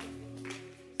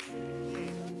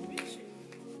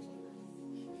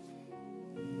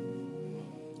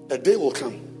 A day will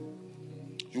come,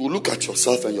 you will look at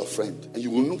yourself and your friend, and you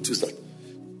will notice that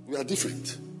we are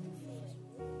different.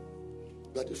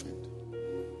 We are different.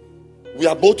 We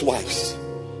are both wives,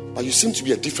 but you seem to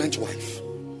be a different wife.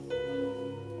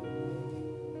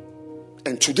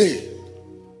 And today,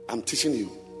 I'm teaching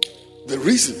you the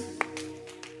reason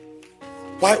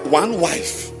why one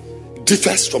wife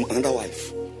differs from another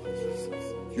wife.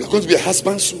 You are going to be a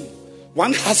husband soon.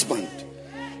 One husband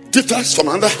differs from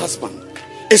another husband.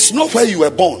 It's not where you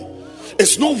were born.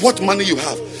 It's not what money you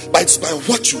have, but it's by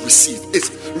what you receive.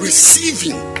 It's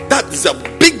receiving. That is the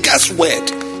biggest word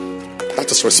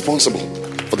that is responsible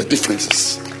for the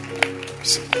differences.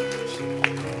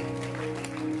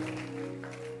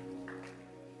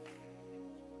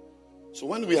 So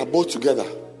when we are both together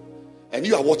and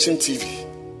you are watching TV,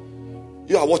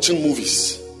 you are watching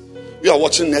movies, you are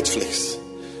watching Netflix,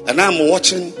 and I'm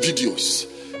watching videos,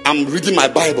 I'm reading my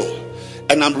Bible,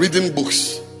 and I'm reading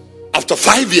books. After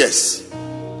 5 years,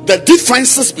 the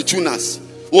differences between us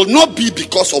will not be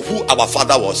because of who our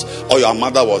father was or your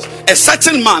mother was. A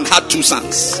certain man had 2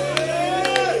 sons.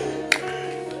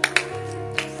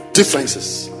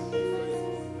 Differences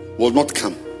will not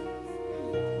come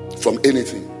from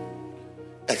anything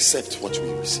except what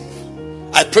we receive.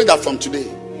 I pray that from today,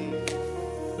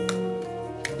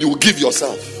 you will give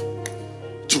yourself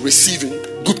to receiving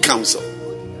good counsel,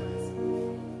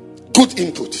 good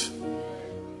input.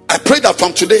 I pray that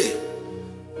from today,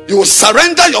 you will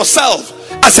surrender yourself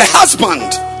as a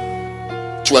husband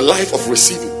to a life of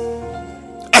receiving.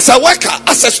 As a worker,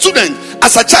 as a student,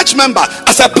 as a church member,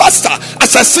 as a pastor,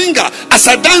 as a singer, as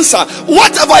a dancer,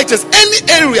 whatever it is, any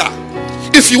area.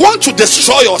 If you want to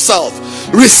destroy yourself,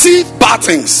 receive bad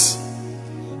things.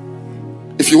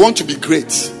 If you want to be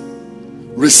great,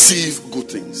 receive good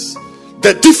things.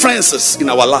 The differences in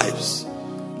our lives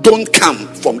don't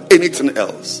come from anything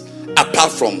else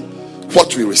apart from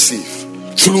what we receive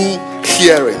through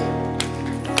hearing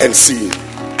and seeing.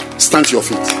 Stand to your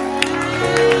feet.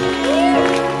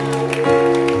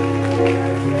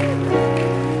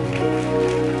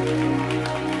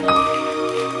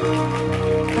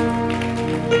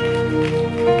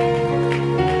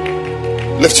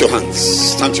 Lift your hands.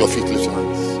 Stand to your feet. Lift your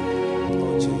hands.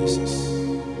 Oh, Jesus.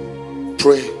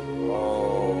 pray.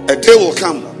 A day will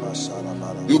come,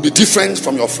 you'll be different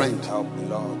from your friend. Help me,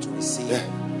 Lord, to receive the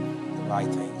right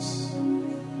things.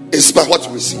 It's by what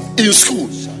you receive. In school,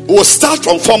 we'll start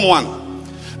from Form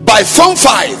 1. By Form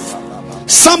 5,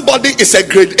 somebody is a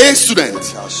grade A student,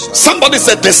 somebody is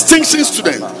a distinction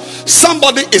student,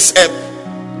 somebody is a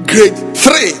grade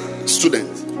 3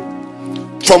 student.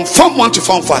 From Form 1 to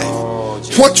Form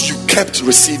 5, what you kept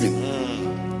receiving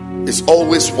is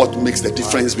always what makes the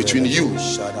difference between you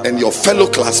and your fellow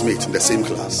classmate in the same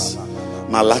class.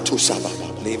 I'll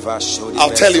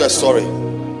tell you a story,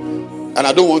 and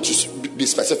I don't want to be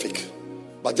specific,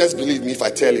 but just believe me if I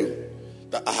tell you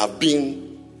that I have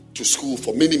been to school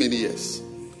for many years,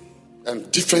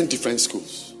 and different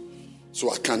schools,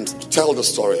 so I can tell the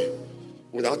story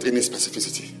without any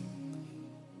specificity.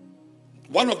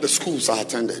 One of the schools I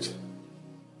attended,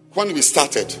 when we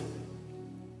started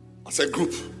as a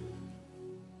group,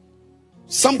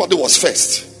 somebody was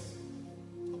first,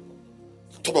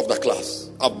 top of the class.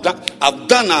 I've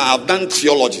done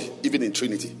theology, even in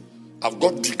Trinity. I've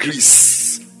got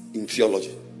degrees in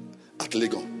theology at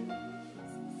Legon.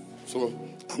 So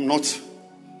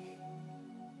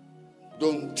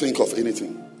don't think of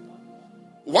anything.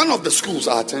 One of the schools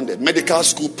I attended, medical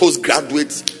school,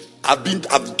 postgraduate. I've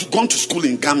gone to school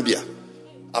in Gambia.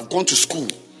 I've gone to school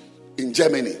in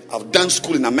Germany. I've done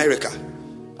school in America.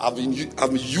 I'm in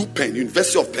UPenn,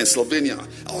 University of Pennsylvania.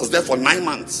 I was there for 9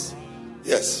 months.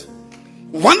 Yes.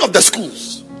 One of the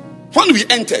schools, when we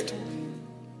entered,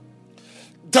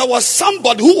 there was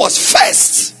somebody who was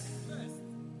first.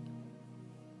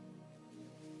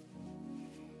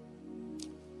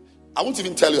 I won't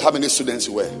even tell you how many students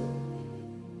were.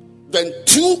 Then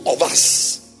 2 of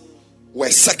us were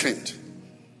second,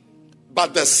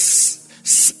 but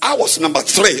I was number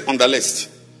 3 on the list,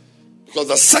 because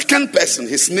the second person,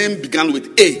 his name began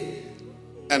with A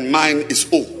and mine is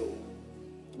O,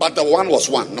 but the one was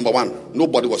number 1.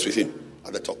 Nobody was with him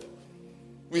at the top.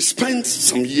 We spent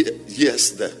some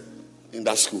years there in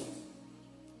that school.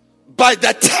 By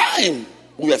the time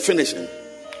we were finishing,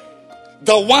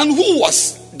 the one who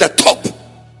was the top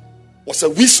was a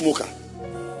weed smoker.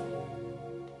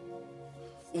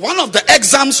 One of the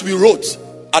exams we wrote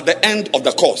at the end of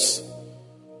the course,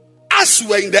 as we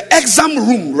were in the exam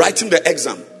room writing the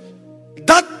exam,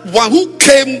 that one who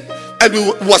came and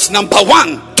was number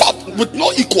 1, top with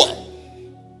no equal,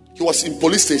 he was in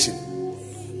police station.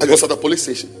 And he was at the police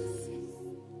station.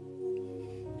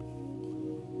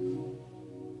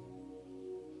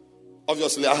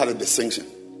 Obviously, I had a distinction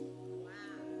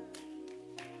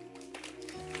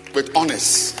with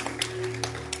honors.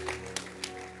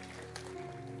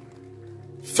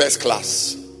 First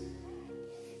class.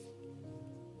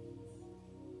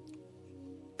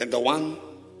 And the one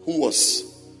who was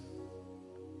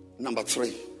number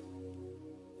 3,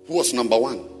 who was number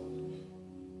 1,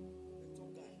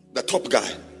 the top guy,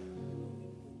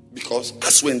 because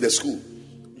as we're in the school,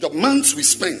 the months we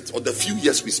spent, or the few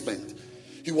years we spent,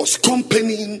 he was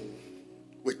companying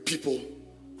with people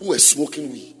who were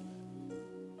smoking weed.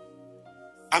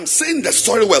 I'm saying the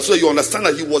story well so you understand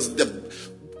that he was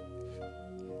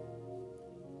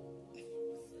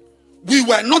we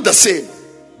were not the same.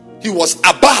 He was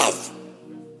above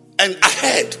and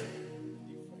ahead.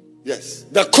 Yes.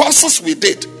 The courses we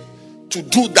did to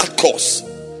do that course,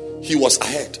 he was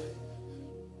ahead.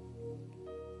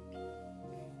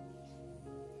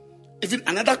 Even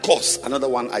another course, another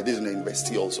one I did in the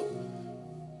university also.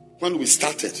 When we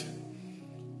started,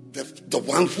 the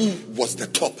one who was the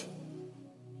top,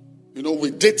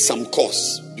 we did some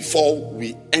course before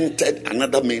we entered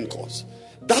another main course.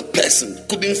 That person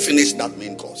couldn't finish that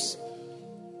main course.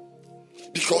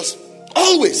 Because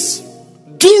always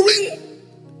during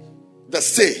the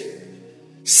stay,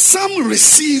 some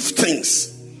receive things.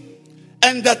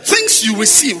 And the things you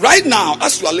receive right now,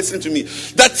 as you are listening to me,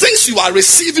 the things you are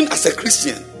receiving as a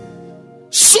Christian,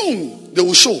 soon they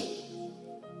will show.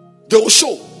 They will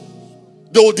show.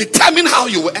 They will determine how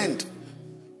you will end.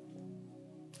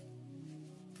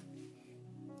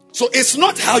 So it's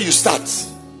not how you start.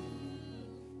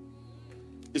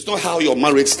 It's not how your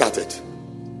marriage started.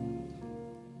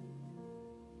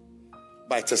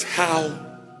 But it is how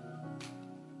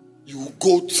you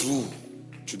go through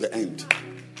to the end.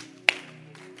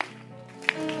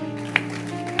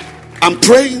 I'm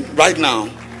praying right now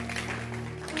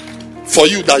for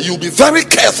you that you'll be very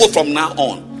careful from now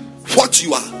on what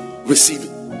you are receiving.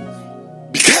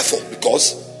 Be careful,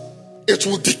 because it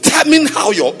will determine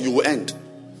how you will end.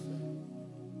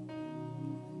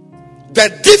 The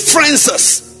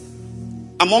differences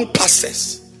among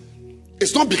pastors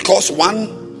is not because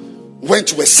one went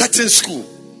to a certain school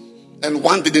and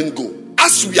one didn't go.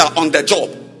 as we are on the job,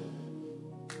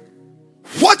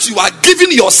 what you are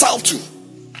giving yourself to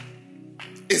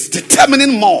is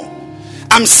determining more.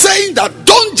 I'm saying that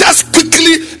don't just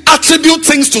quickly attribute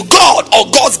things to God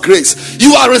or God's grace.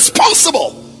 You are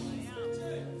responsible.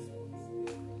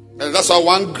 And that's why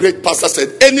one great pastor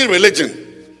said, any religion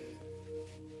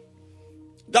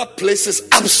that places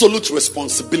absolute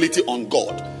responsibility on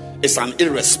God is an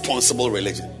irresponsible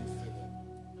religion.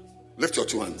 Lift your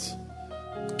two hands.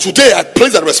 Today I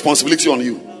place that responsibility on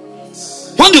you.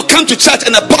 When you come to church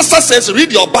and a pastor says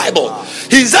read your Bible,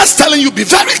 he's just telling you be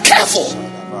very careful,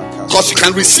 because you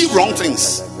can receive wrong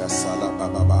things.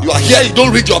 You are here, you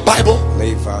don't read your Bible,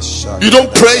 you don't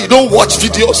pray, you don't watch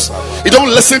videos, you don't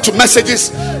listen to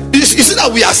messages. You see that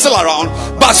we are still around,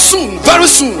 but soon, very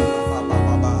soon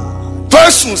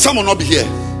some will not be here.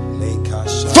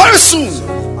 Very soon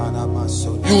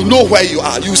you know where you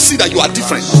are. You see that you are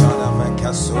different.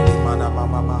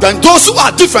 Then those who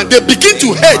are different, they begin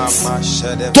to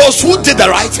hate those who did the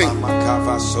right thing.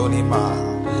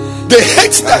 They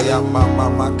hate them.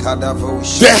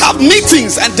 They have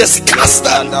meetings and discuss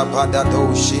them.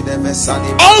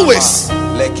 Always.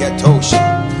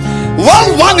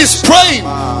 While one is praying,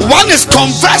 one is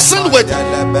conversing with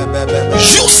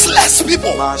useless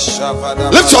people.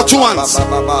 Lift your two hands.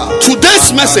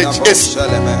 Today's message is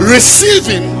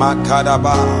receiving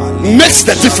makes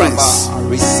the difference.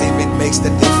 Receiving makes the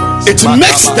difference. It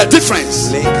makes the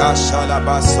difference.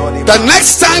 The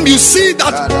next time you see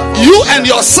that you and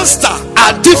your sister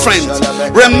are different,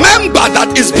 remember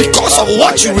that it's because of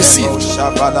what you received,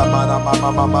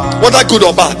 whether good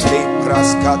or bad.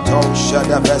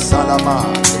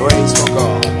 Praise for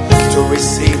God. To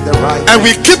receive the right, and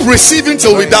we keep receiving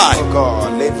till we die.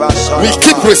 We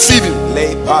keep receiving.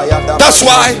 That's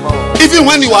why even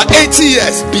when you are 80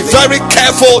 years, be very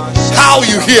careful how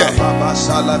you hear.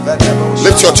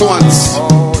 Lift your two hands.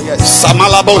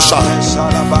 Samalabosha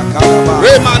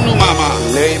Remanu Mama.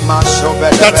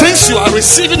 The things you are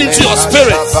receiving into your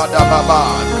spirit,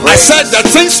 I said the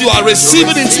things you are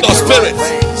receiving into your spirit,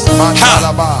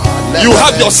 you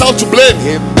have yourself to blame.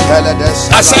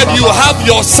 I said you have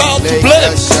yourself to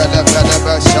blame.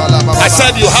 I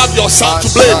said you have yourself to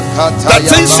blame. The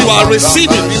things you are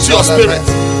receiving into your spirit,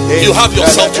 you have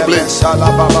yourself to blame.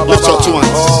 Lift your two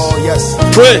hands.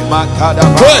 Pray.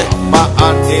 Pray.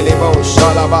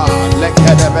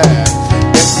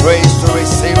 The praise to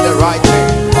receive the right thing.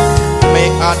 Me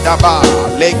adaba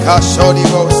leka shodi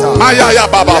bosa. Maya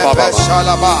baba baba.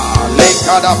 Shalaba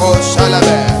leka dabo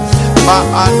shalabe. Ma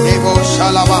andebo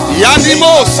shalaba.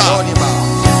 Yanimosa.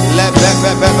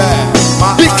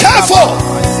 Be careful.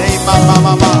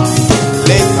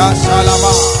 Leka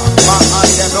shalaba. Ma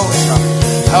andebo.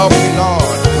 Help me,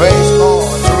 Lord. Praise God.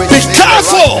 Be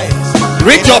careful.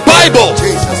 Read your Bible.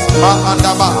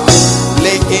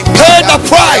 Pay the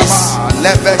price.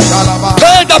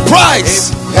 Pay the price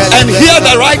and hear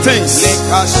the right things,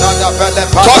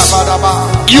 because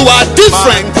you are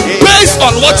different based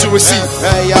on what you receive.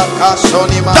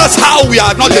 That's how we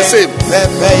are not the same.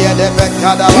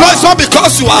 No, it's not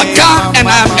because you are Ga and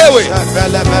I am Ewe.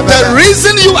 The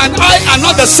reason you and I are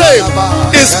not the same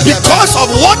is because of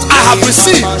what I have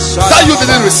received that you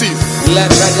didn't receive,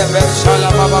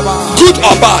 good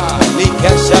or bad.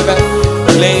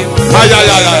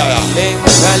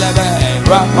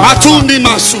 Matundi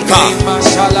masuka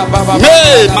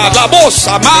me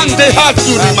malabosa mande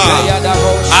hadurima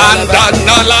anda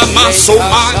nala maso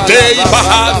mande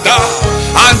bahanda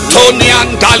Antoni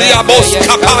Andalia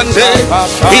Bosca Pande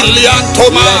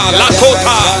Iliantoma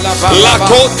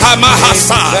Lakota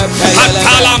Mahasa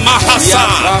Hatala Mahasa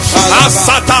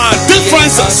Asata.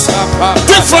 Differences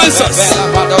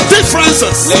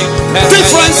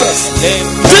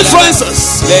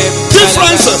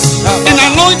in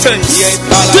anointings,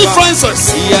 differences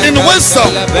in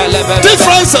wisdom,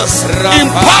 differences in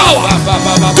power,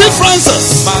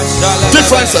 differences.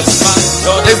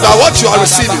 Is that what you are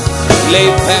receiving?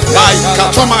 By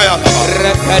Katomaya.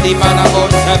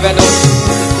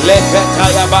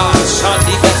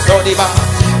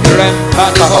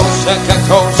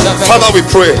 Father, we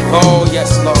pray. Oh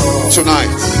yes, Lord. Tonight,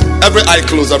 every eye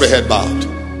closed, every head bowed.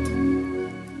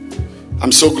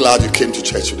 I'm so glad you came to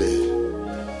church today.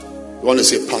 You want to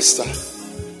say, Pastor,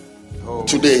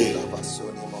 today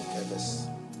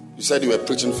you said you were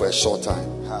preaching for a short time,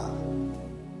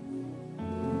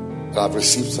 but I've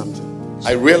received something.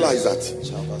 I realize that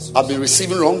I've been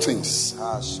receiving wrong things,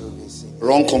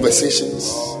 wrong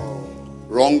conversations,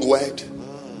 wrong word,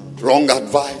 wrong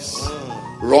advice,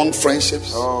 wrong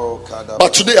friendships.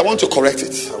 But today I want to correct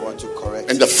it.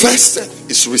 And the first step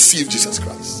is to receive Jesus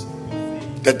Christ.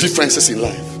 The differences in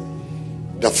life.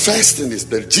 The first thing is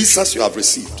the Jesus you have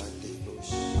received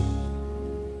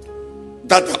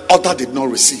that the other did not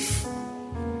receive.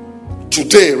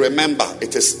 Today, remember,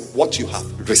 it is what you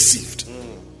have received.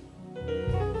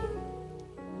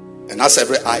 And as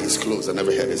every eye is closed and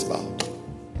every head is bowed,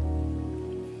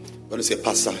 when you say,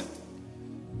 Pastor,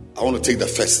 I want to take the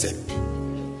first step.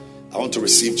 I want to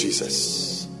receive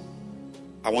Jesus.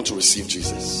 I want to receive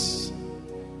Jesus.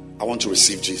 I want to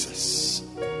receive Jesus.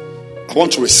 I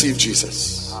want to receive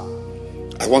Jesus.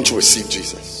 I want to receive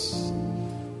Jesus.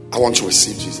 I want to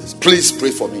receive Jesus. Please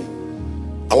pray for me.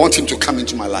 I want him to come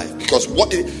into my life, because from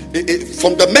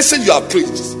the message you have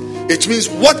preached, it means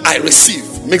what I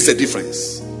receive makes a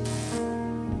difference.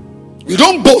 We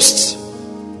don't boast,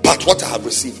 but what I have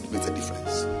received makes a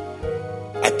difference.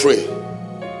 I pray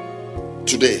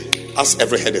today, as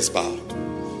every head is bowed,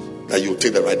 that you will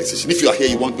take the right decision. If you are here,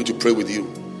 you want me to pray with you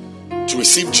to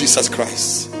receive Jesus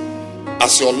Christ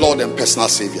as your Lord and personal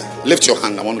Savior. Lift your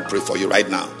hand. I want to pray for you right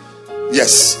now.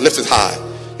 Yes, lift it high.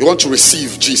 You want to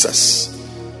receive Jesus.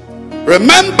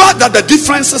 Remember that the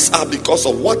differences are because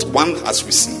of what one has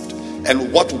received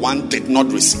and what one did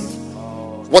not receive,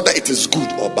 whether it is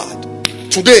good or bad.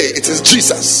 Today it is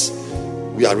Jesus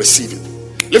we are receiving.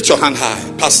 Lift your hand high.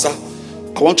 Pastor,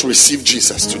 I want to receive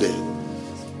Jesus today.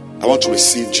 I want to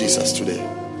receive Jesus today.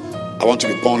 I want to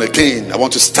be born again. I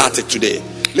want to start it today.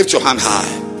 Lift your hand high,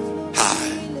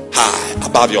 high, high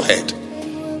above your head.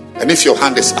 And if your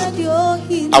hand is up,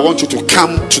 I want you to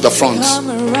come to the front.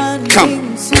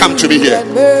 Come to me here.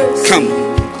 Come.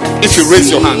 If you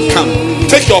raise your hand, come.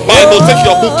 Take your Bible, take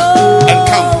your book, and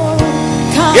come.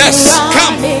 Yes,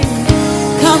 come.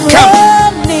 Come.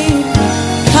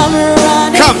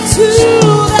 Come. To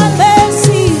the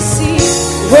mercy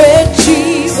seat where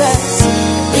Jesus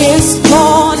is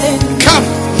calling. Come.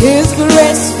 His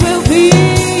grace will be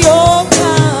your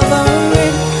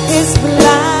covering. His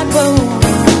blood will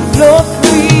flow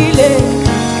freely.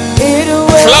 It will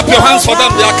Clap your hands for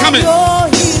them. They are coming.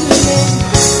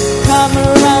 Come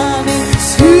running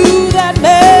to that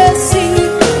mercy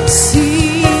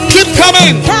seat. Keep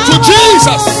coming to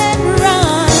Jesus.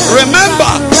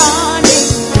 Remember,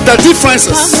 the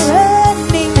differences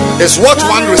is what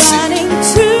one received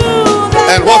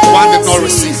and what one did not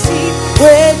receive.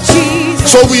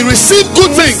 So we receive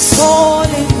good things.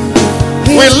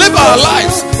 We live our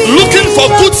lives looking for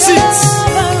good seeds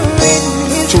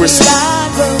to receive.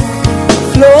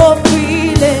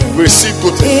 We receive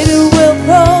good things.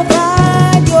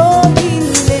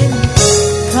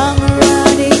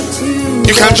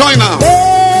 You can join now.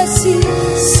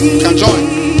 You can join.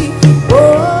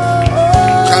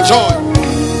 Can join.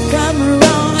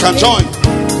 Can join.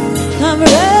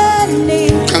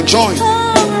 Can join.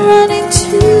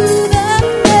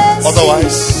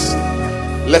 Otherwise,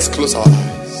 let's close our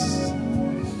eyes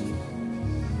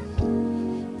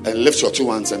and lift your two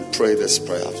hands and pray this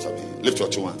prayer after me. Lift your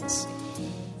two hands.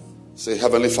 Say,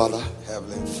 Heavenly Father.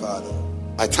 Heavenly Father,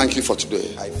 I thank you for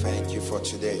today. I thank you for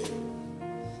today.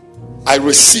 I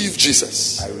receive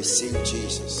Jesus. I receive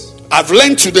Jesus. I've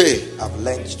learned today I've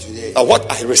learned today that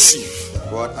what I receive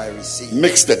what I receive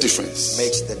makes the difference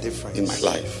in my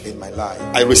life. In my life.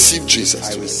 I receive Jesus.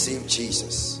 I receive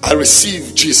Jesus. I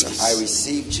receive Jesus. I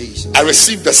receive Jesus. I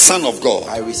receive the Son of God.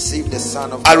 I receive the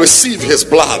Son of I God. receive his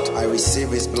blood. I receive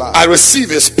his blood. I receive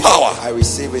his power. I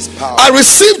receive his power. I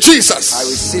receive Jesus. I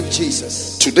receive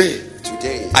Jesus. Today,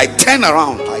 Today, I turn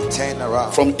around I turn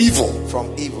around from evil.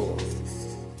 From evil.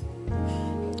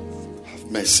 Have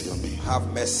mercy on me.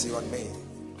 Have mercy on me.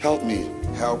 Help me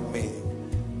Help me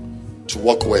to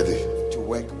walk worthy. to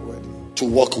walk worthy. To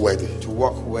walk worthy. To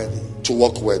walk worthy. To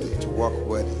walk worthy. To walk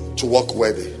worthy. To walk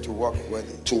worthy. To walk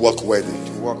worthy. To walk worthy.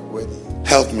 To walk worthy.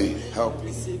 Help me Help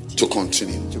me to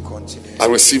continue. to continue. I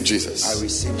receive I Jesus.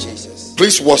 receive Jesus.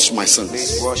 Please wash my Please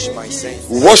sins. wash my sins.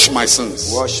 Wash my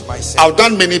sins. Wash my sins. I've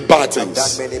done many bad I've done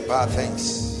things. many bad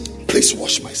things. Please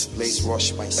wash my sins. Please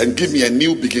wash my sins. And give me a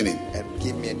new beginning. And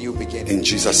give me a new beginning. In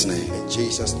Jesus' name. In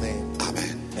Jesus' name.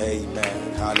 Amen.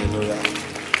 Amen. Hallelujah.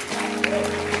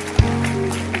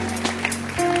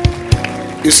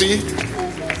 You see,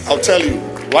 I'll tell you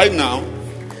right now,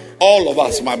 all of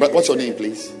us, my brother, what's your name,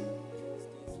 please?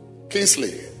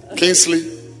 Kingsley.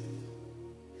 Kingsley.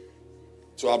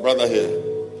 To our brother here.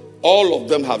 All of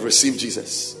them have received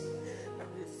Jesus.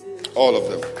 All of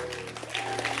them.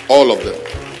 All of them.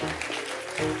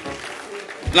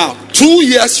 Now, 2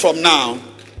 years from now,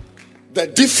 the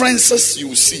differences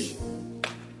you see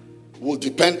will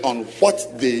depend on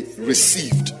what they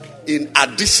received in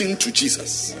addition to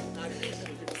Jesus.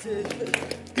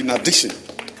 In addition.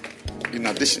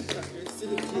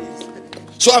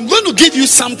 So I'm going to give you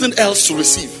something else to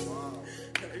receive.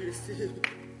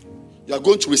 You are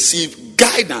going to receive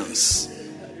guidance.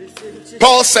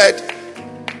 Paul said,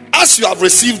 as you have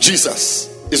received Jesus,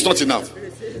 it's not enough.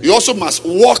 You also must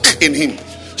walk in him.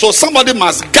 So somebody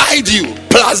must guide you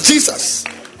plus Jesus.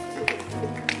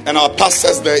 And our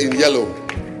pastors there in yellow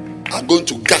are going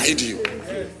to guide you,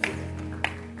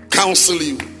 counsel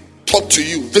you, talk to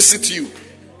you, visit you.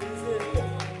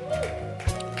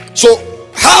 So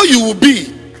how you will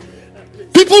be,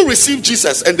 people receive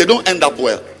Jesus and they don't end up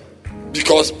well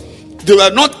because they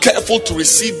were not careful to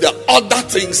receive the other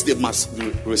things they must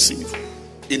receive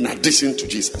in addition to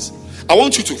Jesus. I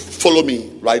want you to follow me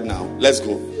right now. Let's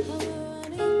go.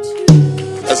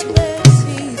 Let's go.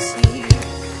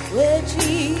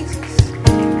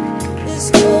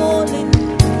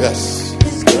 Yes.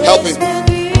 Help me.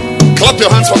 Clap your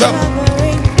hands for them.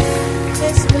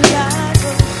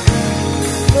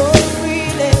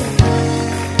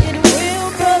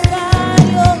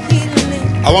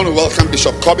 I want to welcome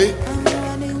Bishop Kobe.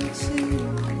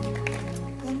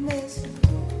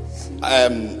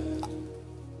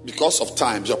 Because of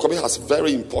time, Bishop Kobe has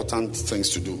very important things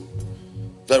to do.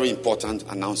 Very important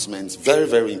announcements. Very,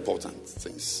 very important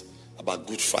things about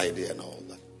Good Friday and all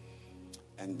that.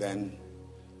 And then,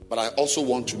 but I also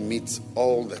want to meet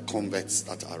all the converts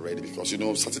that are ready because,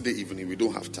 Saturday evening we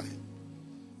don't have time.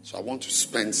 So I want to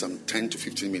spend some 10 to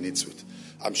 15 minutes with.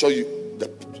 I'm sure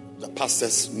the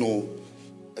pastors know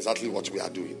exactly what we are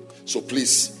doing. So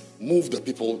please move the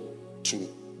people to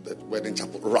the wedding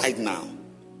chapel right now.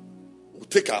 We'll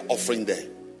take our offering there.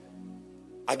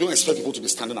 I don't expect people to be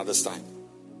standing at this time.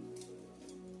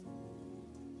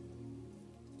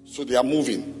 So they are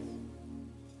moving.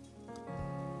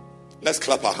 Let's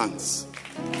clap our hands.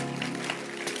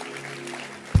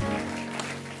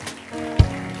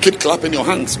 Keep clapping your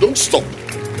hands. Don't stop.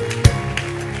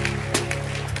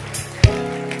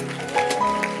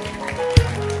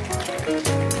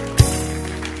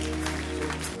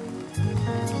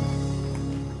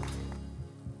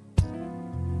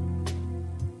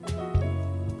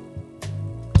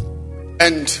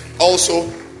 And also,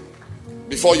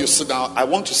 before you sit down, I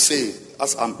want to say,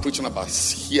 as I'm preaching about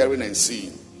hearing and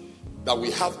seeing, that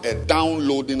we have a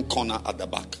downloading corner at the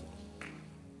back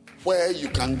where you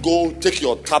can go take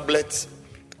your tablet,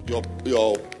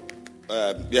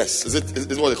 yes, is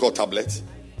it what they call tablet?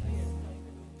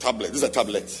 Tablet, this is a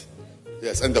tablet.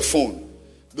 Yes, and the phone.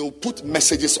 They'll put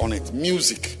messages on it,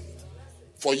 music,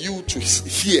 for you to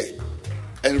hear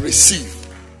and receive.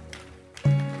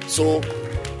 So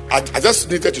I just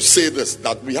needed to say this,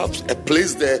 that we have a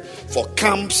place there for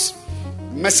camps,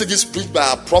 messages preached by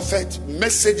our prophet,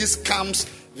 messages, camps,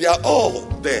 they are all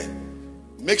there.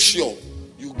 Make sure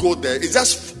you go there. It's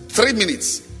just 3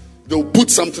 minutes. They'll put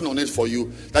something on it for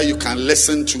you that you can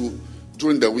listen to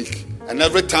during the week. And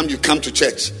every time you come to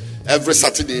church, every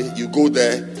Saturday, you go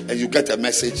there and you get a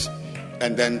message.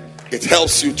 And then it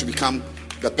helps you to become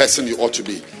the person you ought to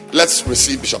be. Let's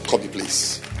receive Bishop Kobe,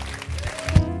 please.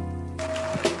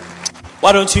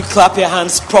 Why don't you clap your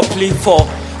hands properly for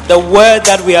the word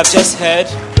that we have just heard?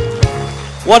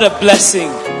 What a blessing.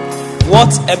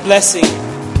 What a blessing.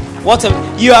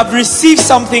 You have received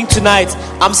something tonight.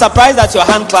 I'm surprised that your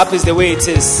hand clap is the way it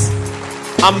is.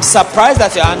 I'm surprised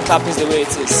that your hand clap is the way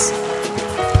it is.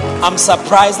 I'm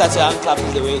surprised that your hand clap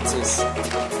is the way it is.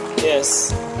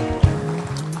 Yes.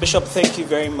 Bishop, thank you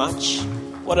very much.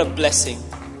 What a blessing.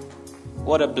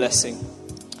 What a blessing.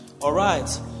 All right.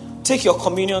 Take your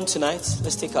communion tonight.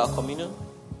 Let's take our communion.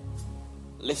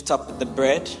 Lift up the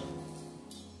bread.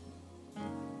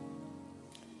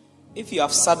 If you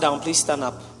have sat down, please stand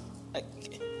up.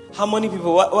 How many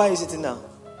people? Why is it now?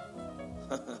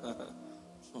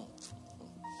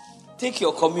 Take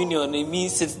your communion. It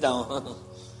means sit down.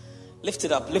 Lift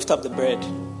it up. Lift up the bread.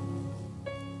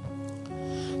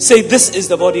 Say, this is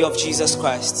the body of Jesus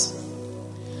Christ.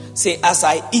 Say, as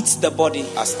I eat the body,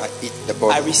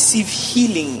 I receive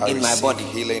healing in my body.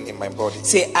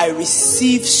 Say, I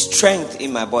receive strength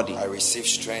in my body.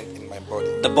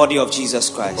 The body of Jesus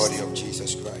Christ.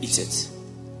 Eat it.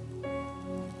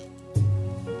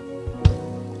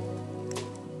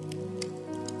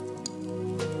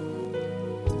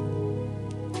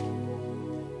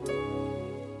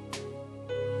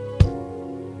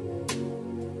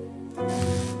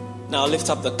 Now lift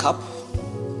up the cup.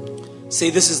 Say,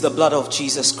 this is the blood of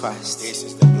Jesus Christ. This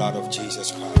is the blood of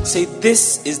Jesus Christ. Say,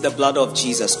 this is the blood of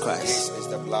Jesus Christ. This is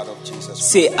the blood of Jesus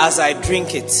Christ. Say, as I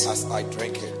drink it, as I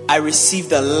drink it, I receive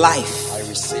the life. I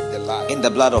receive the life in the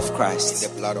blood of Christ.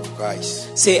 in the blood of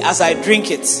Christ. Say, as I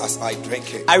drink it, As I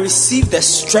drink it, I receive the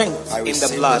strength I in receive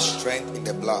the blood strength in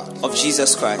the blood of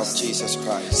Jesus of Christ. Jesus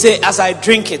Christ. Say, as I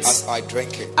drink it, As I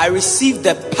drink it, I receive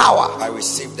the power I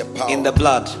receive the power in the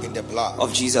blood in the blood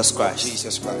of Jesus Christ.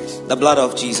 Jesus Christ. The blood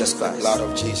of Jesus The Christ. blood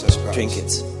of Jesus Christ. Drink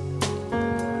it.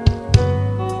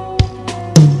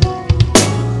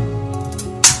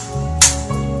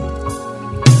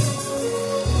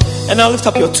 And now lift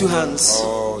up your two hands.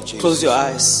 Oh, Jesus. Close your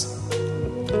eyes.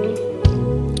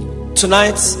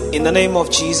 Tonight, in the name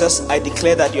of Jesus, I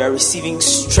declare that you are receiving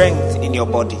strength in your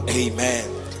body. Amen.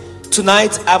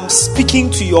 Tonight, I'm speaking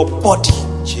to your body.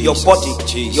 Your Jesus, body.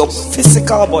 Jesus. Your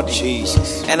physical body.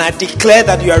 Jesus. And I declare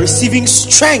that you are receiving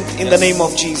strength in the name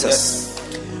of Jesus.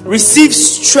 Receive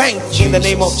strength in the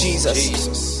name of Jesus.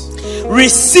 Jesus.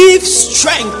 Receive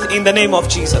strength in the name of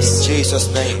Jesus.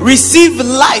 Jesus' name. Receive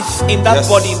life in that Yes.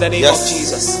 body in the name Yes. of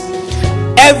Jesus.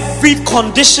 Every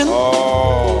condition,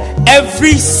 Oh.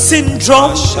 every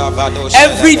syndrome,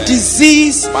 every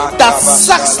disease that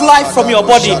sucks life from your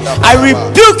body, I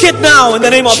rebuke it now in the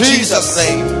name of Jesus' Jesus.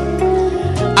 name.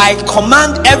 I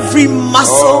command every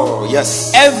muscle, Oh,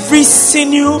 yes. every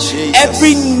sinew, Jesus.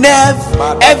 every nerve,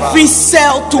 every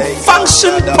cell to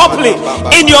function properly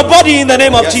in your body in the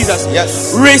name of Yes, Jesus.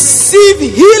 yes. Receive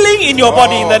healing in your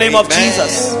body in the name of Amen.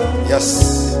 Jesus.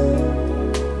 Yes.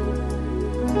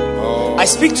 I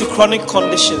speak to chronic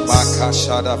conditions. I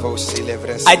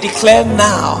I declare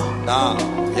now now.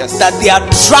 Yes. that they are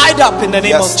dried up in the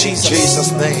name yes, of Jesus. in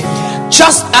Jesus' name.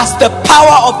 Just as the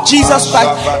power of Jesus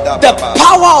Christ, the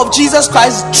power of Jesus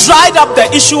Christ dried up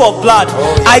the issue of blood.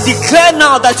 yes. I declare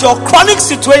now that your chronic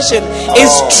situation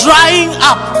is drying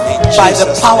up In by the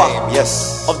Jesus' power name.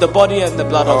 Yes. of the body and the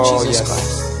blood of Oh, Jesus yes.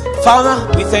 Christ. Father,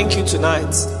 we thank you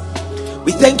tonight.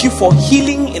 We thank you for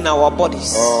healing in our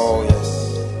bodies. Oh,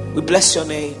 yes. We bless your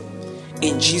name.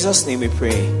 In Jesus' name we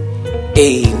pray.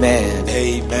 Amen.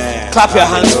 Amen. Clap your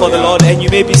hands for the Hallelujah. Lord, and you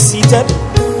may be seated.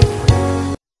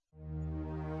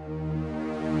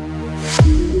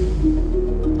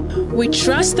 We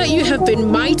trust that you have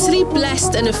been mightily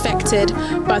blessed and affected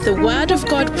by the word of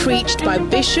God preached by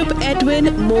Bishop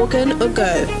Edwin Morgan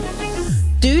Ogo.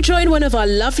 Do join one of our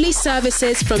lovely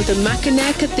services from the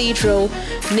Mackinac Cathedral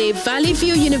near Valley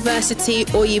View University,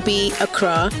 Oyibi,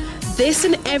 Accra, this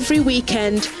and every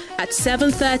weekend at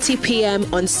 7:30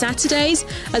 p.m. on Saturdays,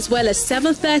 as well as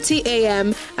 7:30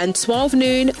 a.m. and 12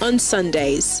 noon on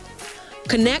Sundays.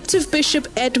 Connect with Bishop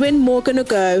Edwin Morgan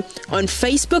Ogo on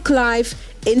Facebook Live,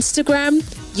 Instagram,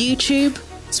 YouTube,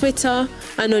 Twitter,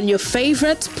 and on your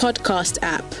favorite podcast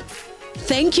app.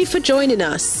 Thank you for joining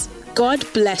us. God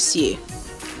bless you.